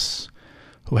guess,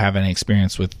 who have any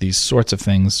experience with these sorts of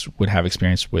things would have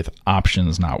experience with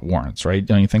options, not warrants, right?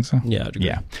 Don't you think so? Yeah.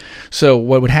 Yeah. So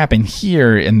what would happen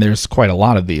here, and there's quite a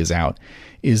lot of these out,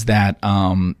 is that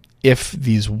if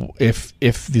these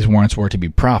warrants were to be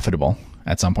profitable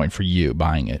at some point for you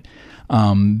buying it,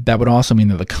 that would also mean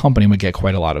that the company would get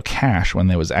quite a lot of cash when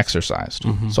it was exercised.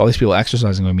 So all these people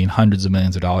exercising would mean hundreds of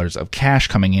millions of dollars of cash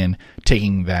coming in,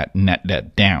 taking that net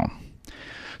debt down.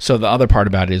 So the other part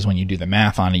about it is when you do the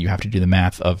math on it, you have to do the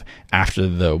math of after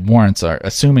the warrants are,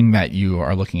 assuming that you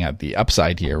are looking at the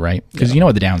upside here, right? Because you know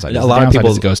what the downside is. A lot of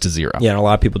people, is it goes to zero. Yeah, and a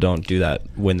lot of people don't do that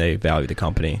when they value the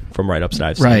company from right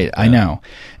upside. Right, I know.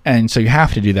 And so you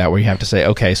have to do that where you have to say,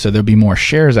 okay, so there'll be more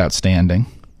shares outstanding.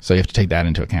 So you have to take that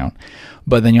into account.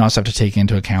 But then you also have to take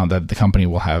into account that the company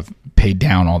will have paid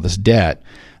down all this debt,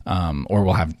 or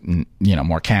will have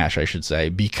more cash, I should say,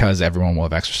 because everyone will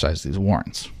have exercised these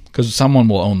warrants. Because someone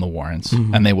will own the warrants,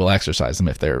 and they will exercise them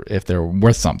if they're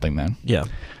worth something then. Yeah.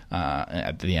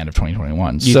 At the end of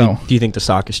 2021. Do you think the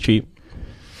stock is cheap?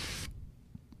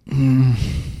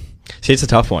 See, it's a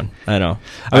tough one. I know.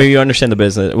 I mean, you understand the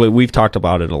business. We've talked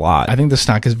about it a lot. I think the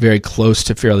stock is very close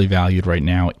to fairly valued right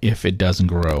now if it doesn't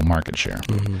grow market share.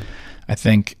 I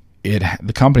think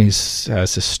the company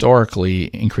has historically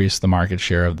increased the market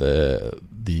share of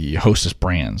the Hostess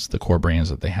brands, the core brands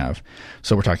that they have.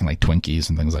 So we're talking like Twinkies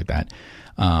and things like that.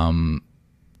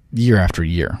 Year after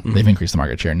year, they've increased the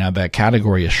market share. Now that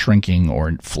category is shrinking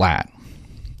or flat,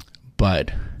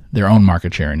 but their own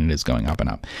market share in it is going up and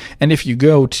up. And if you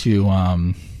go to,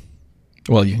 you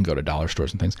can go to dollar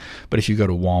stores and things, but if you go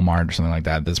to Walmart or something like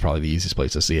that, that's probably the easiest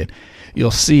place to see it.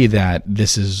 You'll see that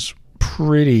this is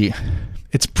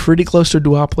it's pretty close to a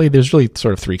duopoly. There's really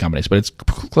sort of 3 companies, but it's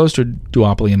close to a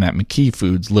duopoly in that McKee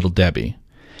Foods, Little Debbie,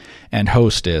 and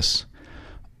Hostess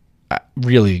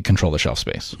really control the shelf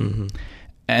space.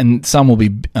 And some will be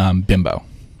Bimbo,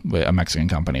 a Mexican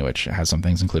company, which has some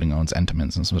things, including owns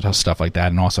Entenmann's and some stuff like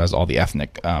that, and also has all the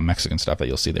ethnic Mexican stuff that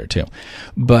you'll see there too.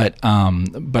 But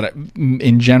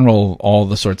in general, all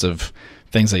the sorts of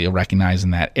things that you'll recognize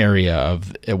in that area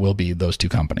it will be those 2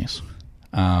 companies.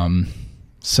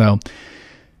 So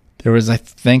there was, I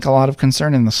think, a lot of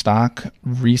concern in the stock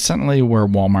recently where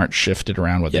Walmart shifted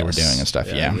around what they were doing and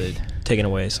stuff. Yeah. Taking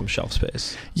away some shelf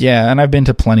space. Yeah, and I've been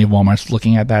to plenty of Walmarts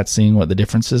looking at that, seeing what the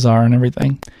differences are and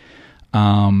everything.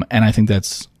 And I think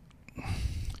that's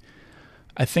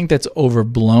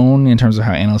overblown in terms of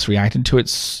how analysts reacted to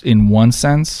it in one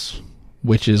sense,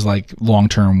 which is like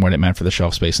long-term what it meant for the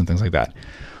shelf space and things like that.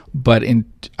 But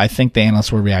I think the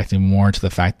analysts were reacting more to the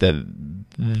fact that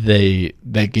they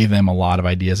gave them a lot of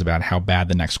ideas about how bad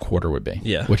the next quarter would be,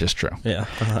 which is true. Yeah.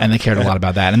 And they cared a lot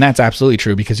about that. And that's absolutely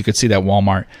true because you could see that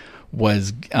Walmart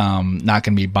was not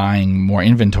going to be buying more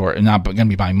inventory, not going to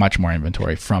be buying much more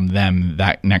inventory from them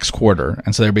that next quarter.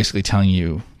 And so they're basically telling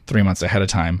you 3 months ahead of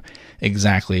time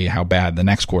exactly how bad the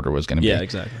next quarter was going to be. Yeah,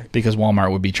 exactly. Because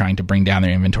Walmart would be trying to bring down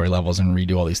their inventory levels and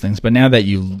redo all these things. But now that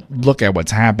you look at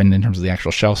what's happened in terms of the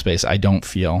actual shelf space, I don't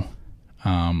feel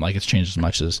like it's changed as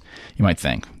much as you might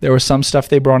think. There was some stuff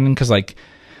they brought in because like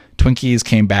Twinkies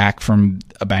came back from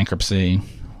a bankruptcy,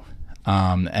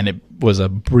 and it was a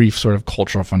brief sort of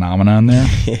cultural phenomenon there,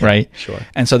 right? Sure.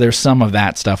 And so there's some of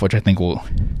that stuff which I think will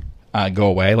go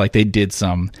away. Like they did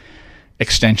some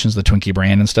extensions of the Twinkie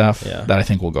brand and stuff that I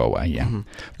think will go away. Yeah.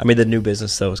 I mean, the new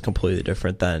business though is completely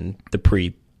different than the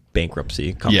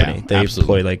pre-bankruptcy company. Yeah, they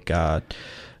absolutely. employ like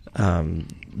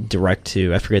direct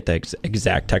to, I forget the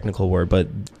exact technical word, but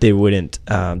they wouldn't.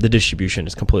 The distribution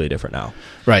is completely different now.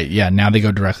 Right. Yeah. Now they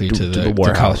go directly to the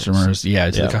customers.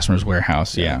 Yeah. To the customer's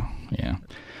warehouse. Yeah.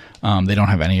 They don't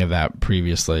have any of that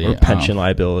previously. Or pension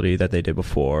liability that they did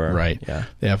before. Right. Yeah.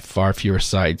 They have far fewer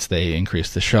sites. They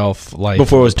increased the shelf life.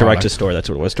 Before it was direct to store. That's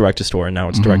what it was. Direct to store. And now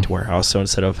it's direct to warehouse. So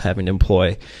instead of having to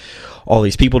employ all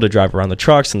these people to drive around the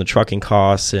trucks and the trucking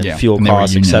costs and fuel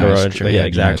costs, etc. Yeah,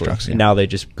 exactly. Trucks, And now they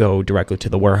just go directly to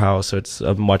the warehouse. So it's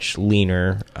a much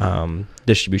leaner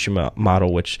distribution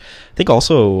model, which I think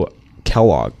also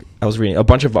Kellogg, I was reading, a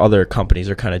bunch of other companies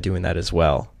are kind of doing that as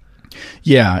well.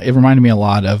 Yeah, it reminded me a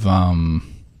lot of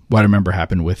what I remember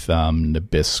happened with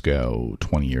Nabisco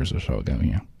 20 years or so ago.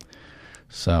 Yeah,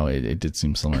 so it did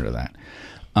seem similar to that.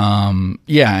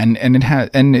 Yeah, and it has,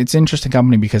 and it's an interesting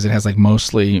company because it has like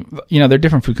mostly, there are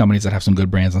different food companies that have some good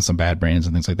brands and some bad brands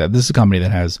and things like that. This is a company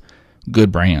that has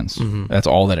good brands. That's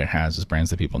all that it has is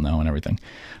brands that people know and everything.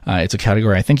 It's a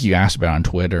category I think you asked about on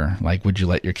Twitter, like, would you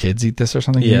let your kids eat this or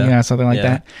something? Yeah, something like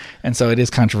that. And so it is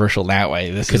controversial that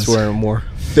way. Because we're a more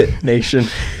fit nation.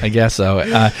 I guess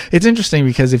so. It's interesting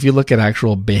because if you look at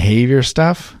actual behavior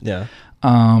stuff,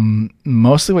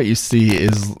 mostly what you see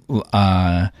is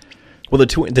well, the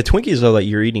Twinkies though that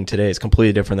you're eating today is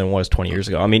completely different than it was 20 years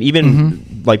ago. I mean,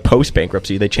 even like post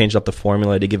bankruptcy, they changed up the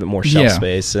formula to give it more shelf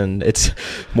space, and it's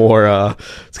more.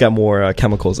 It's got more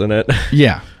chemicals in it.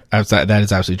 Yeah, that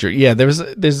is absolutely true. Yeah,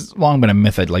 there's long been a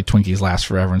myth that like Twinkies last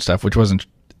forever and stuff, which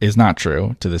is not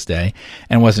true to this day,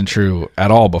 and wasn't true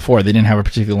at all before. They didn't have a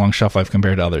particularly long shelf life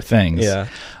compared to other things. Yeah.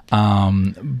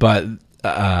 But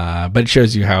it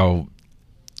shows you how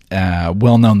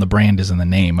well known the brand is in the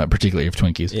name, particularly of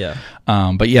Twinkies. Yeah.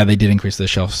 But yeah, they did increase the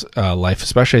shelf life,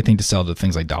 especially I think to sell to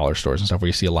things like dollar stores and stuff, where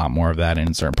you see a lot more of that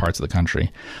in certain parts of the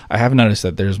country. I have noticed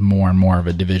that there's more and more of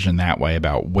a division that way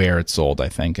about where it's sold, I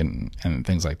think, and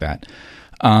things like that.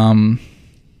 I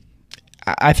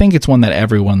think it's one that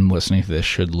everyone listening to this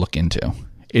should look into.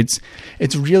 It's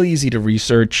really easy to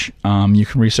research. You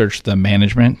can research the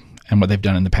management and what they've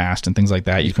done in the past and things like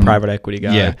that. You can private equity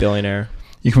guy, billionaire.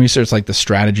 You can research like the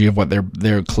strategy of what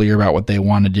they're clear about what they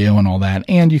want to do and all that.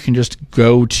 And you can just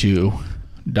go to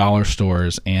dollar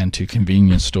stores and to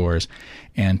convenience stores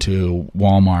and to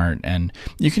Walmart, and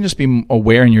you can just be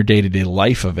aware in your day-to-day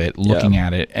life of it, looking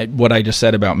at it. At what I just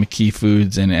said about McKee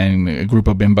Foods and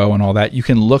Grupo Bimbo and all that, you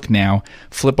can look now,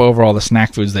 flip over all the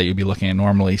snack foods that you'd be looking at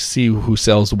normally, see who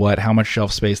sells what, how much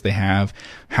shelf space they have,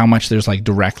 how much there's like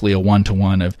directly a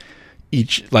one-to-one of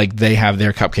each, like they have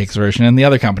their cupcakes version and the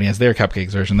other company has their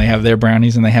cupcakes version. They have their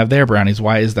brownies and they have their brownies.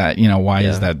 Why is that? Why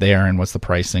is that there, and what's the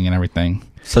pricing and everything?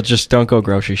 So just don't go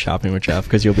grocery shopping with Jeff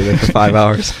because you'll be there for 5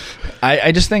 hours.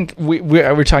 I just think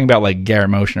we're talking about like Garrett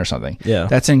Motion or something. Yeah.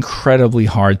 That's an incredibly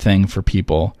hard thing for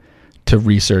people to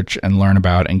research and learn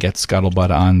about and get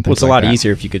scuttlebutt on. Well, it's a lot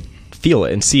easier if you could feel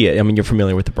it and see it. I mean, you're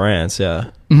familiar with the brands.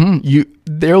 Yeah.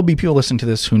 There'll be people listening to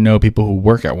this who know people who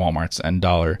work at Walmarts and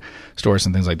dollar stores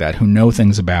and things like that, who know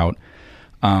things about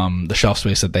the shelf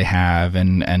space that they have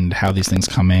and how these things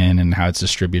come in and how it's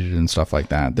distributed and stuff like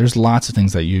that. There's lots of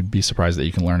things that you'd be surprised that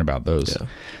you can learn about those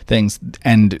things.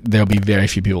 And there'll be very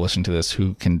few people listening to this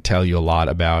who can tell you a lot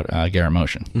about Garrett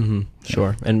Motion.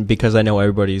 Sure. And because I know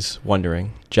everybody's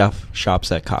wondering, Jeff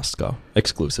shops at Costco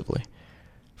exclusively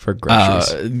for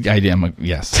groceries. I am,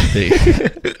 yes.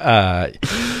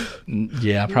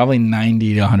 Yeah, probably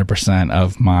 90 to 100%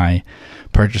 of my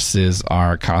purchases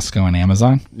are Costco and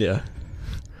Amazon. Yeah.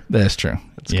 That's true.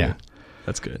 That's good.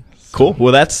 That's good. Cool.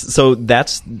 Well,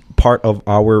 that's part of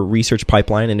our research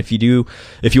pipeline. And if you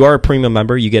are a premium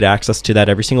member, you get access to that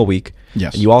every single week.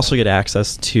 Yes. And you also get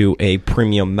access to a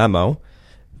premium memo.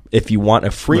 If you want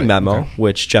a free memo,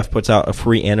 which Jeff puts out a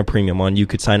free and a premium one, you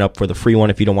could sign up for the free one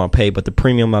if you don't want to pay, but the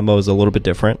premium memo is a little bit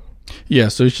different. Yeah,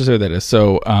 so you should say what that is.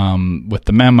 So with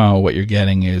the memo, what you're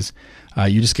getting is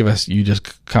you just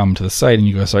come to the site and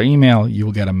you give us our email, you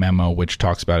will get a memo which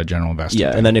talks about a general investment.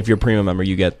 Yeah, and then if you're a premium member,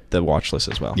 you get the watch list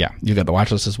as well. Yeah, you get the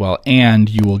watch list as well, and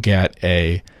you will get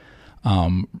there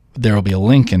will be a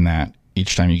link in that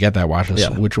each time you get that watch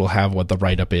list, which will have what the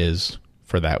write-up is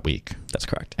for that week. That's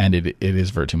correct. And it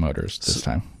is Vertu Motors this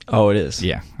time. Oh, it is?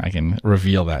 Yeah, I can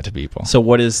reveal that to people. So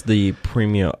what is the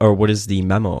premium, or what is the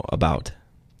memo about?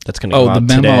 That's going to come out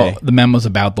today. The memo's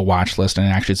about the watch list, and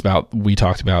actually we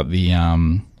talked about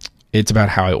it's about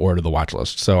how I order the watch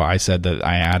list. So I said that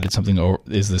I added something,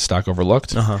 is this stock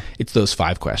overlooked? It's those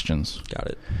 5 questions. Got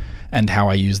it. And how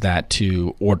I use that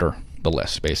to order the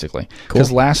list, basically.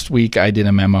 Because last week I did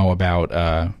a memo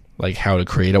about like how to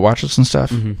create a watch list and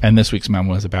stuff, and this week's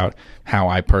memo is about how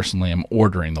I personally am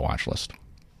ordering the watch list.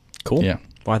 Cool. Yeah.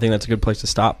 Well, I think that's a good place to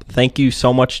stop. Thank you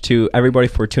so much to everybody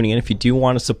for tuning in. If you do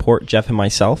want to support Jeff and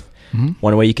myself,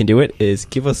 one way you can do it is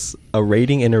give us a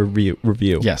rating and a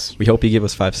review. Yes. We hope you give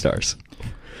us 5 stars.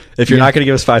 If you're not going to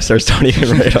give us 5 stars, don't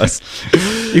even rate us.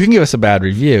 You can give us a bad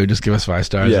review. Just give us 5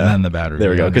 stars and then the bad review.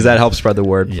 There we go. Because that helps spread the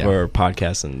word for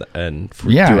podcasts and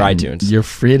through iTunes. You're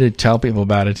free to tell people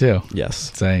about it too.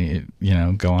 Yes. Say,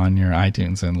 go on your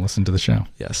iTunes and listen to the show.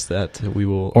 Yes, that we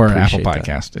will. Or Apple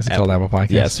Podcast. Is it called Apple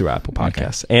Podcast? Yes, through Apple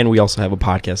Podcasts. Okay. And we also have a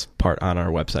podcast part on our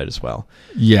website as well.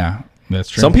 Yeah. That's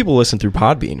true. Some people listen through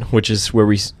Podbean, which is where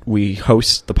we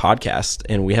host the podcast,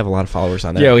 and we have a lot of followers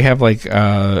on there. Yeah, we have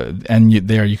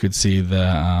there you could see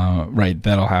the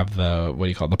that'll have the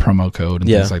the promo code and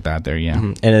things like that there. Yeah,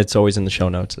 and it's always in the show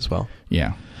notes as well.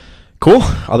 Yeah, cool.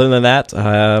 Other than that,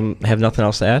 I have nothing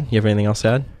else to add. You have anything else to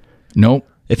add? Nope.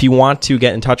 If you want to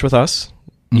get in touch with us,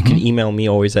 you can email me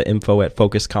always at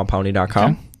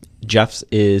info@focuscompounding.com. Okay. Jeff's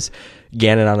is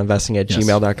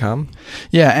GannonOnInvesting@gmail.com.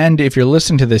 Yeah, and if you're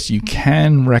listening to this, you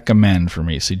can recommend for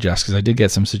me, suggest, because I did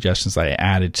get some suggestions that I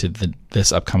added to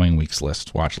this upcoming week's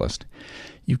watch list.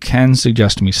 You can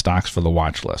suggest to me stocks for the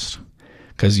watch list,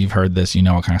 because you've heard this, you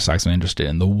know what kind of stocks I'm interested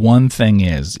in. The one thing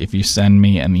is, if you send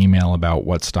me an email about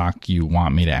what stock you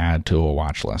want me to add to a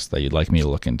watch list that you'd like me to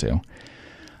look into,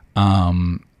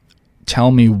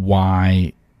 tell me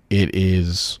why it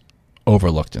is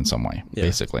overlooked in some way,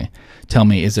 basically. Tell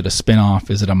me, is it a spin-off?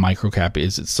 Is it a microcap?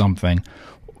 Is it something?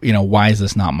 Why is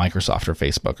this not Microsoft or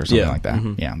Facebook or something like that?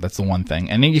 Yeah, that's the one thing.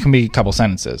 And then you can be a couple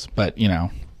sentences, but, that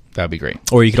would be great.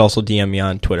 Or you could also DM me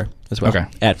on Twitter as well. Okay.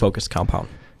 @Focus Compound.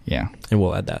 Yeah. And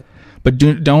we'll add that. But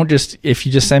don't just, if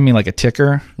you just send me like a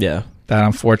ticker, that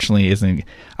unfortunately isn't,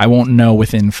 I won't know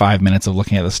within 5 minutes of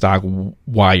looking at the stock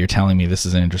why you're telling me this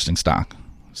is an interesting stock.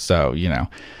 So,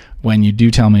 when you do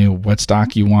tell me what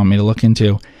stock you want me to look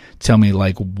into, tell me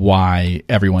why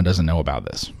everyone doesn't know about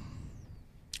this.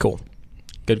 Cool.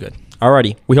 Good.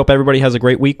 Alrighty. We hope everybody has a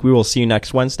great week. We will see you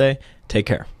next Wednesday. Take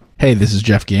care. Hey, this is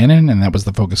Jeff Gannon, and that was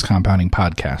the Focus Compounding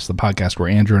Podcast, the podcast where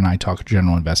Andrew and I talk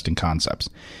general investing concepts.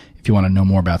 If you want to know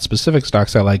more about specific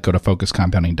stocks I like, go to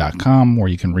focuscompounding.com, where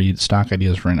you can read stock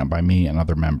ideas written up by me and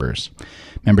other members.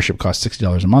 Membership costs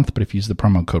 $60 a month, but if you use the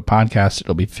promo code podcast,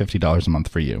 it'll be $50 a month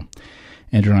for you.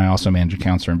 Andrew and I also manage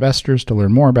accounts for investors. To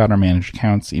learn more about our managed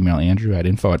accounts, email Andrew at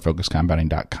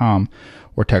info@focuscompounding.com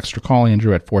or text or call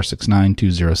Andrew at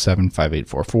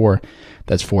 469-207-5844.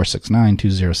 That's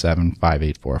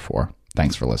 469-207-5844.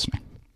 Thanks for listening.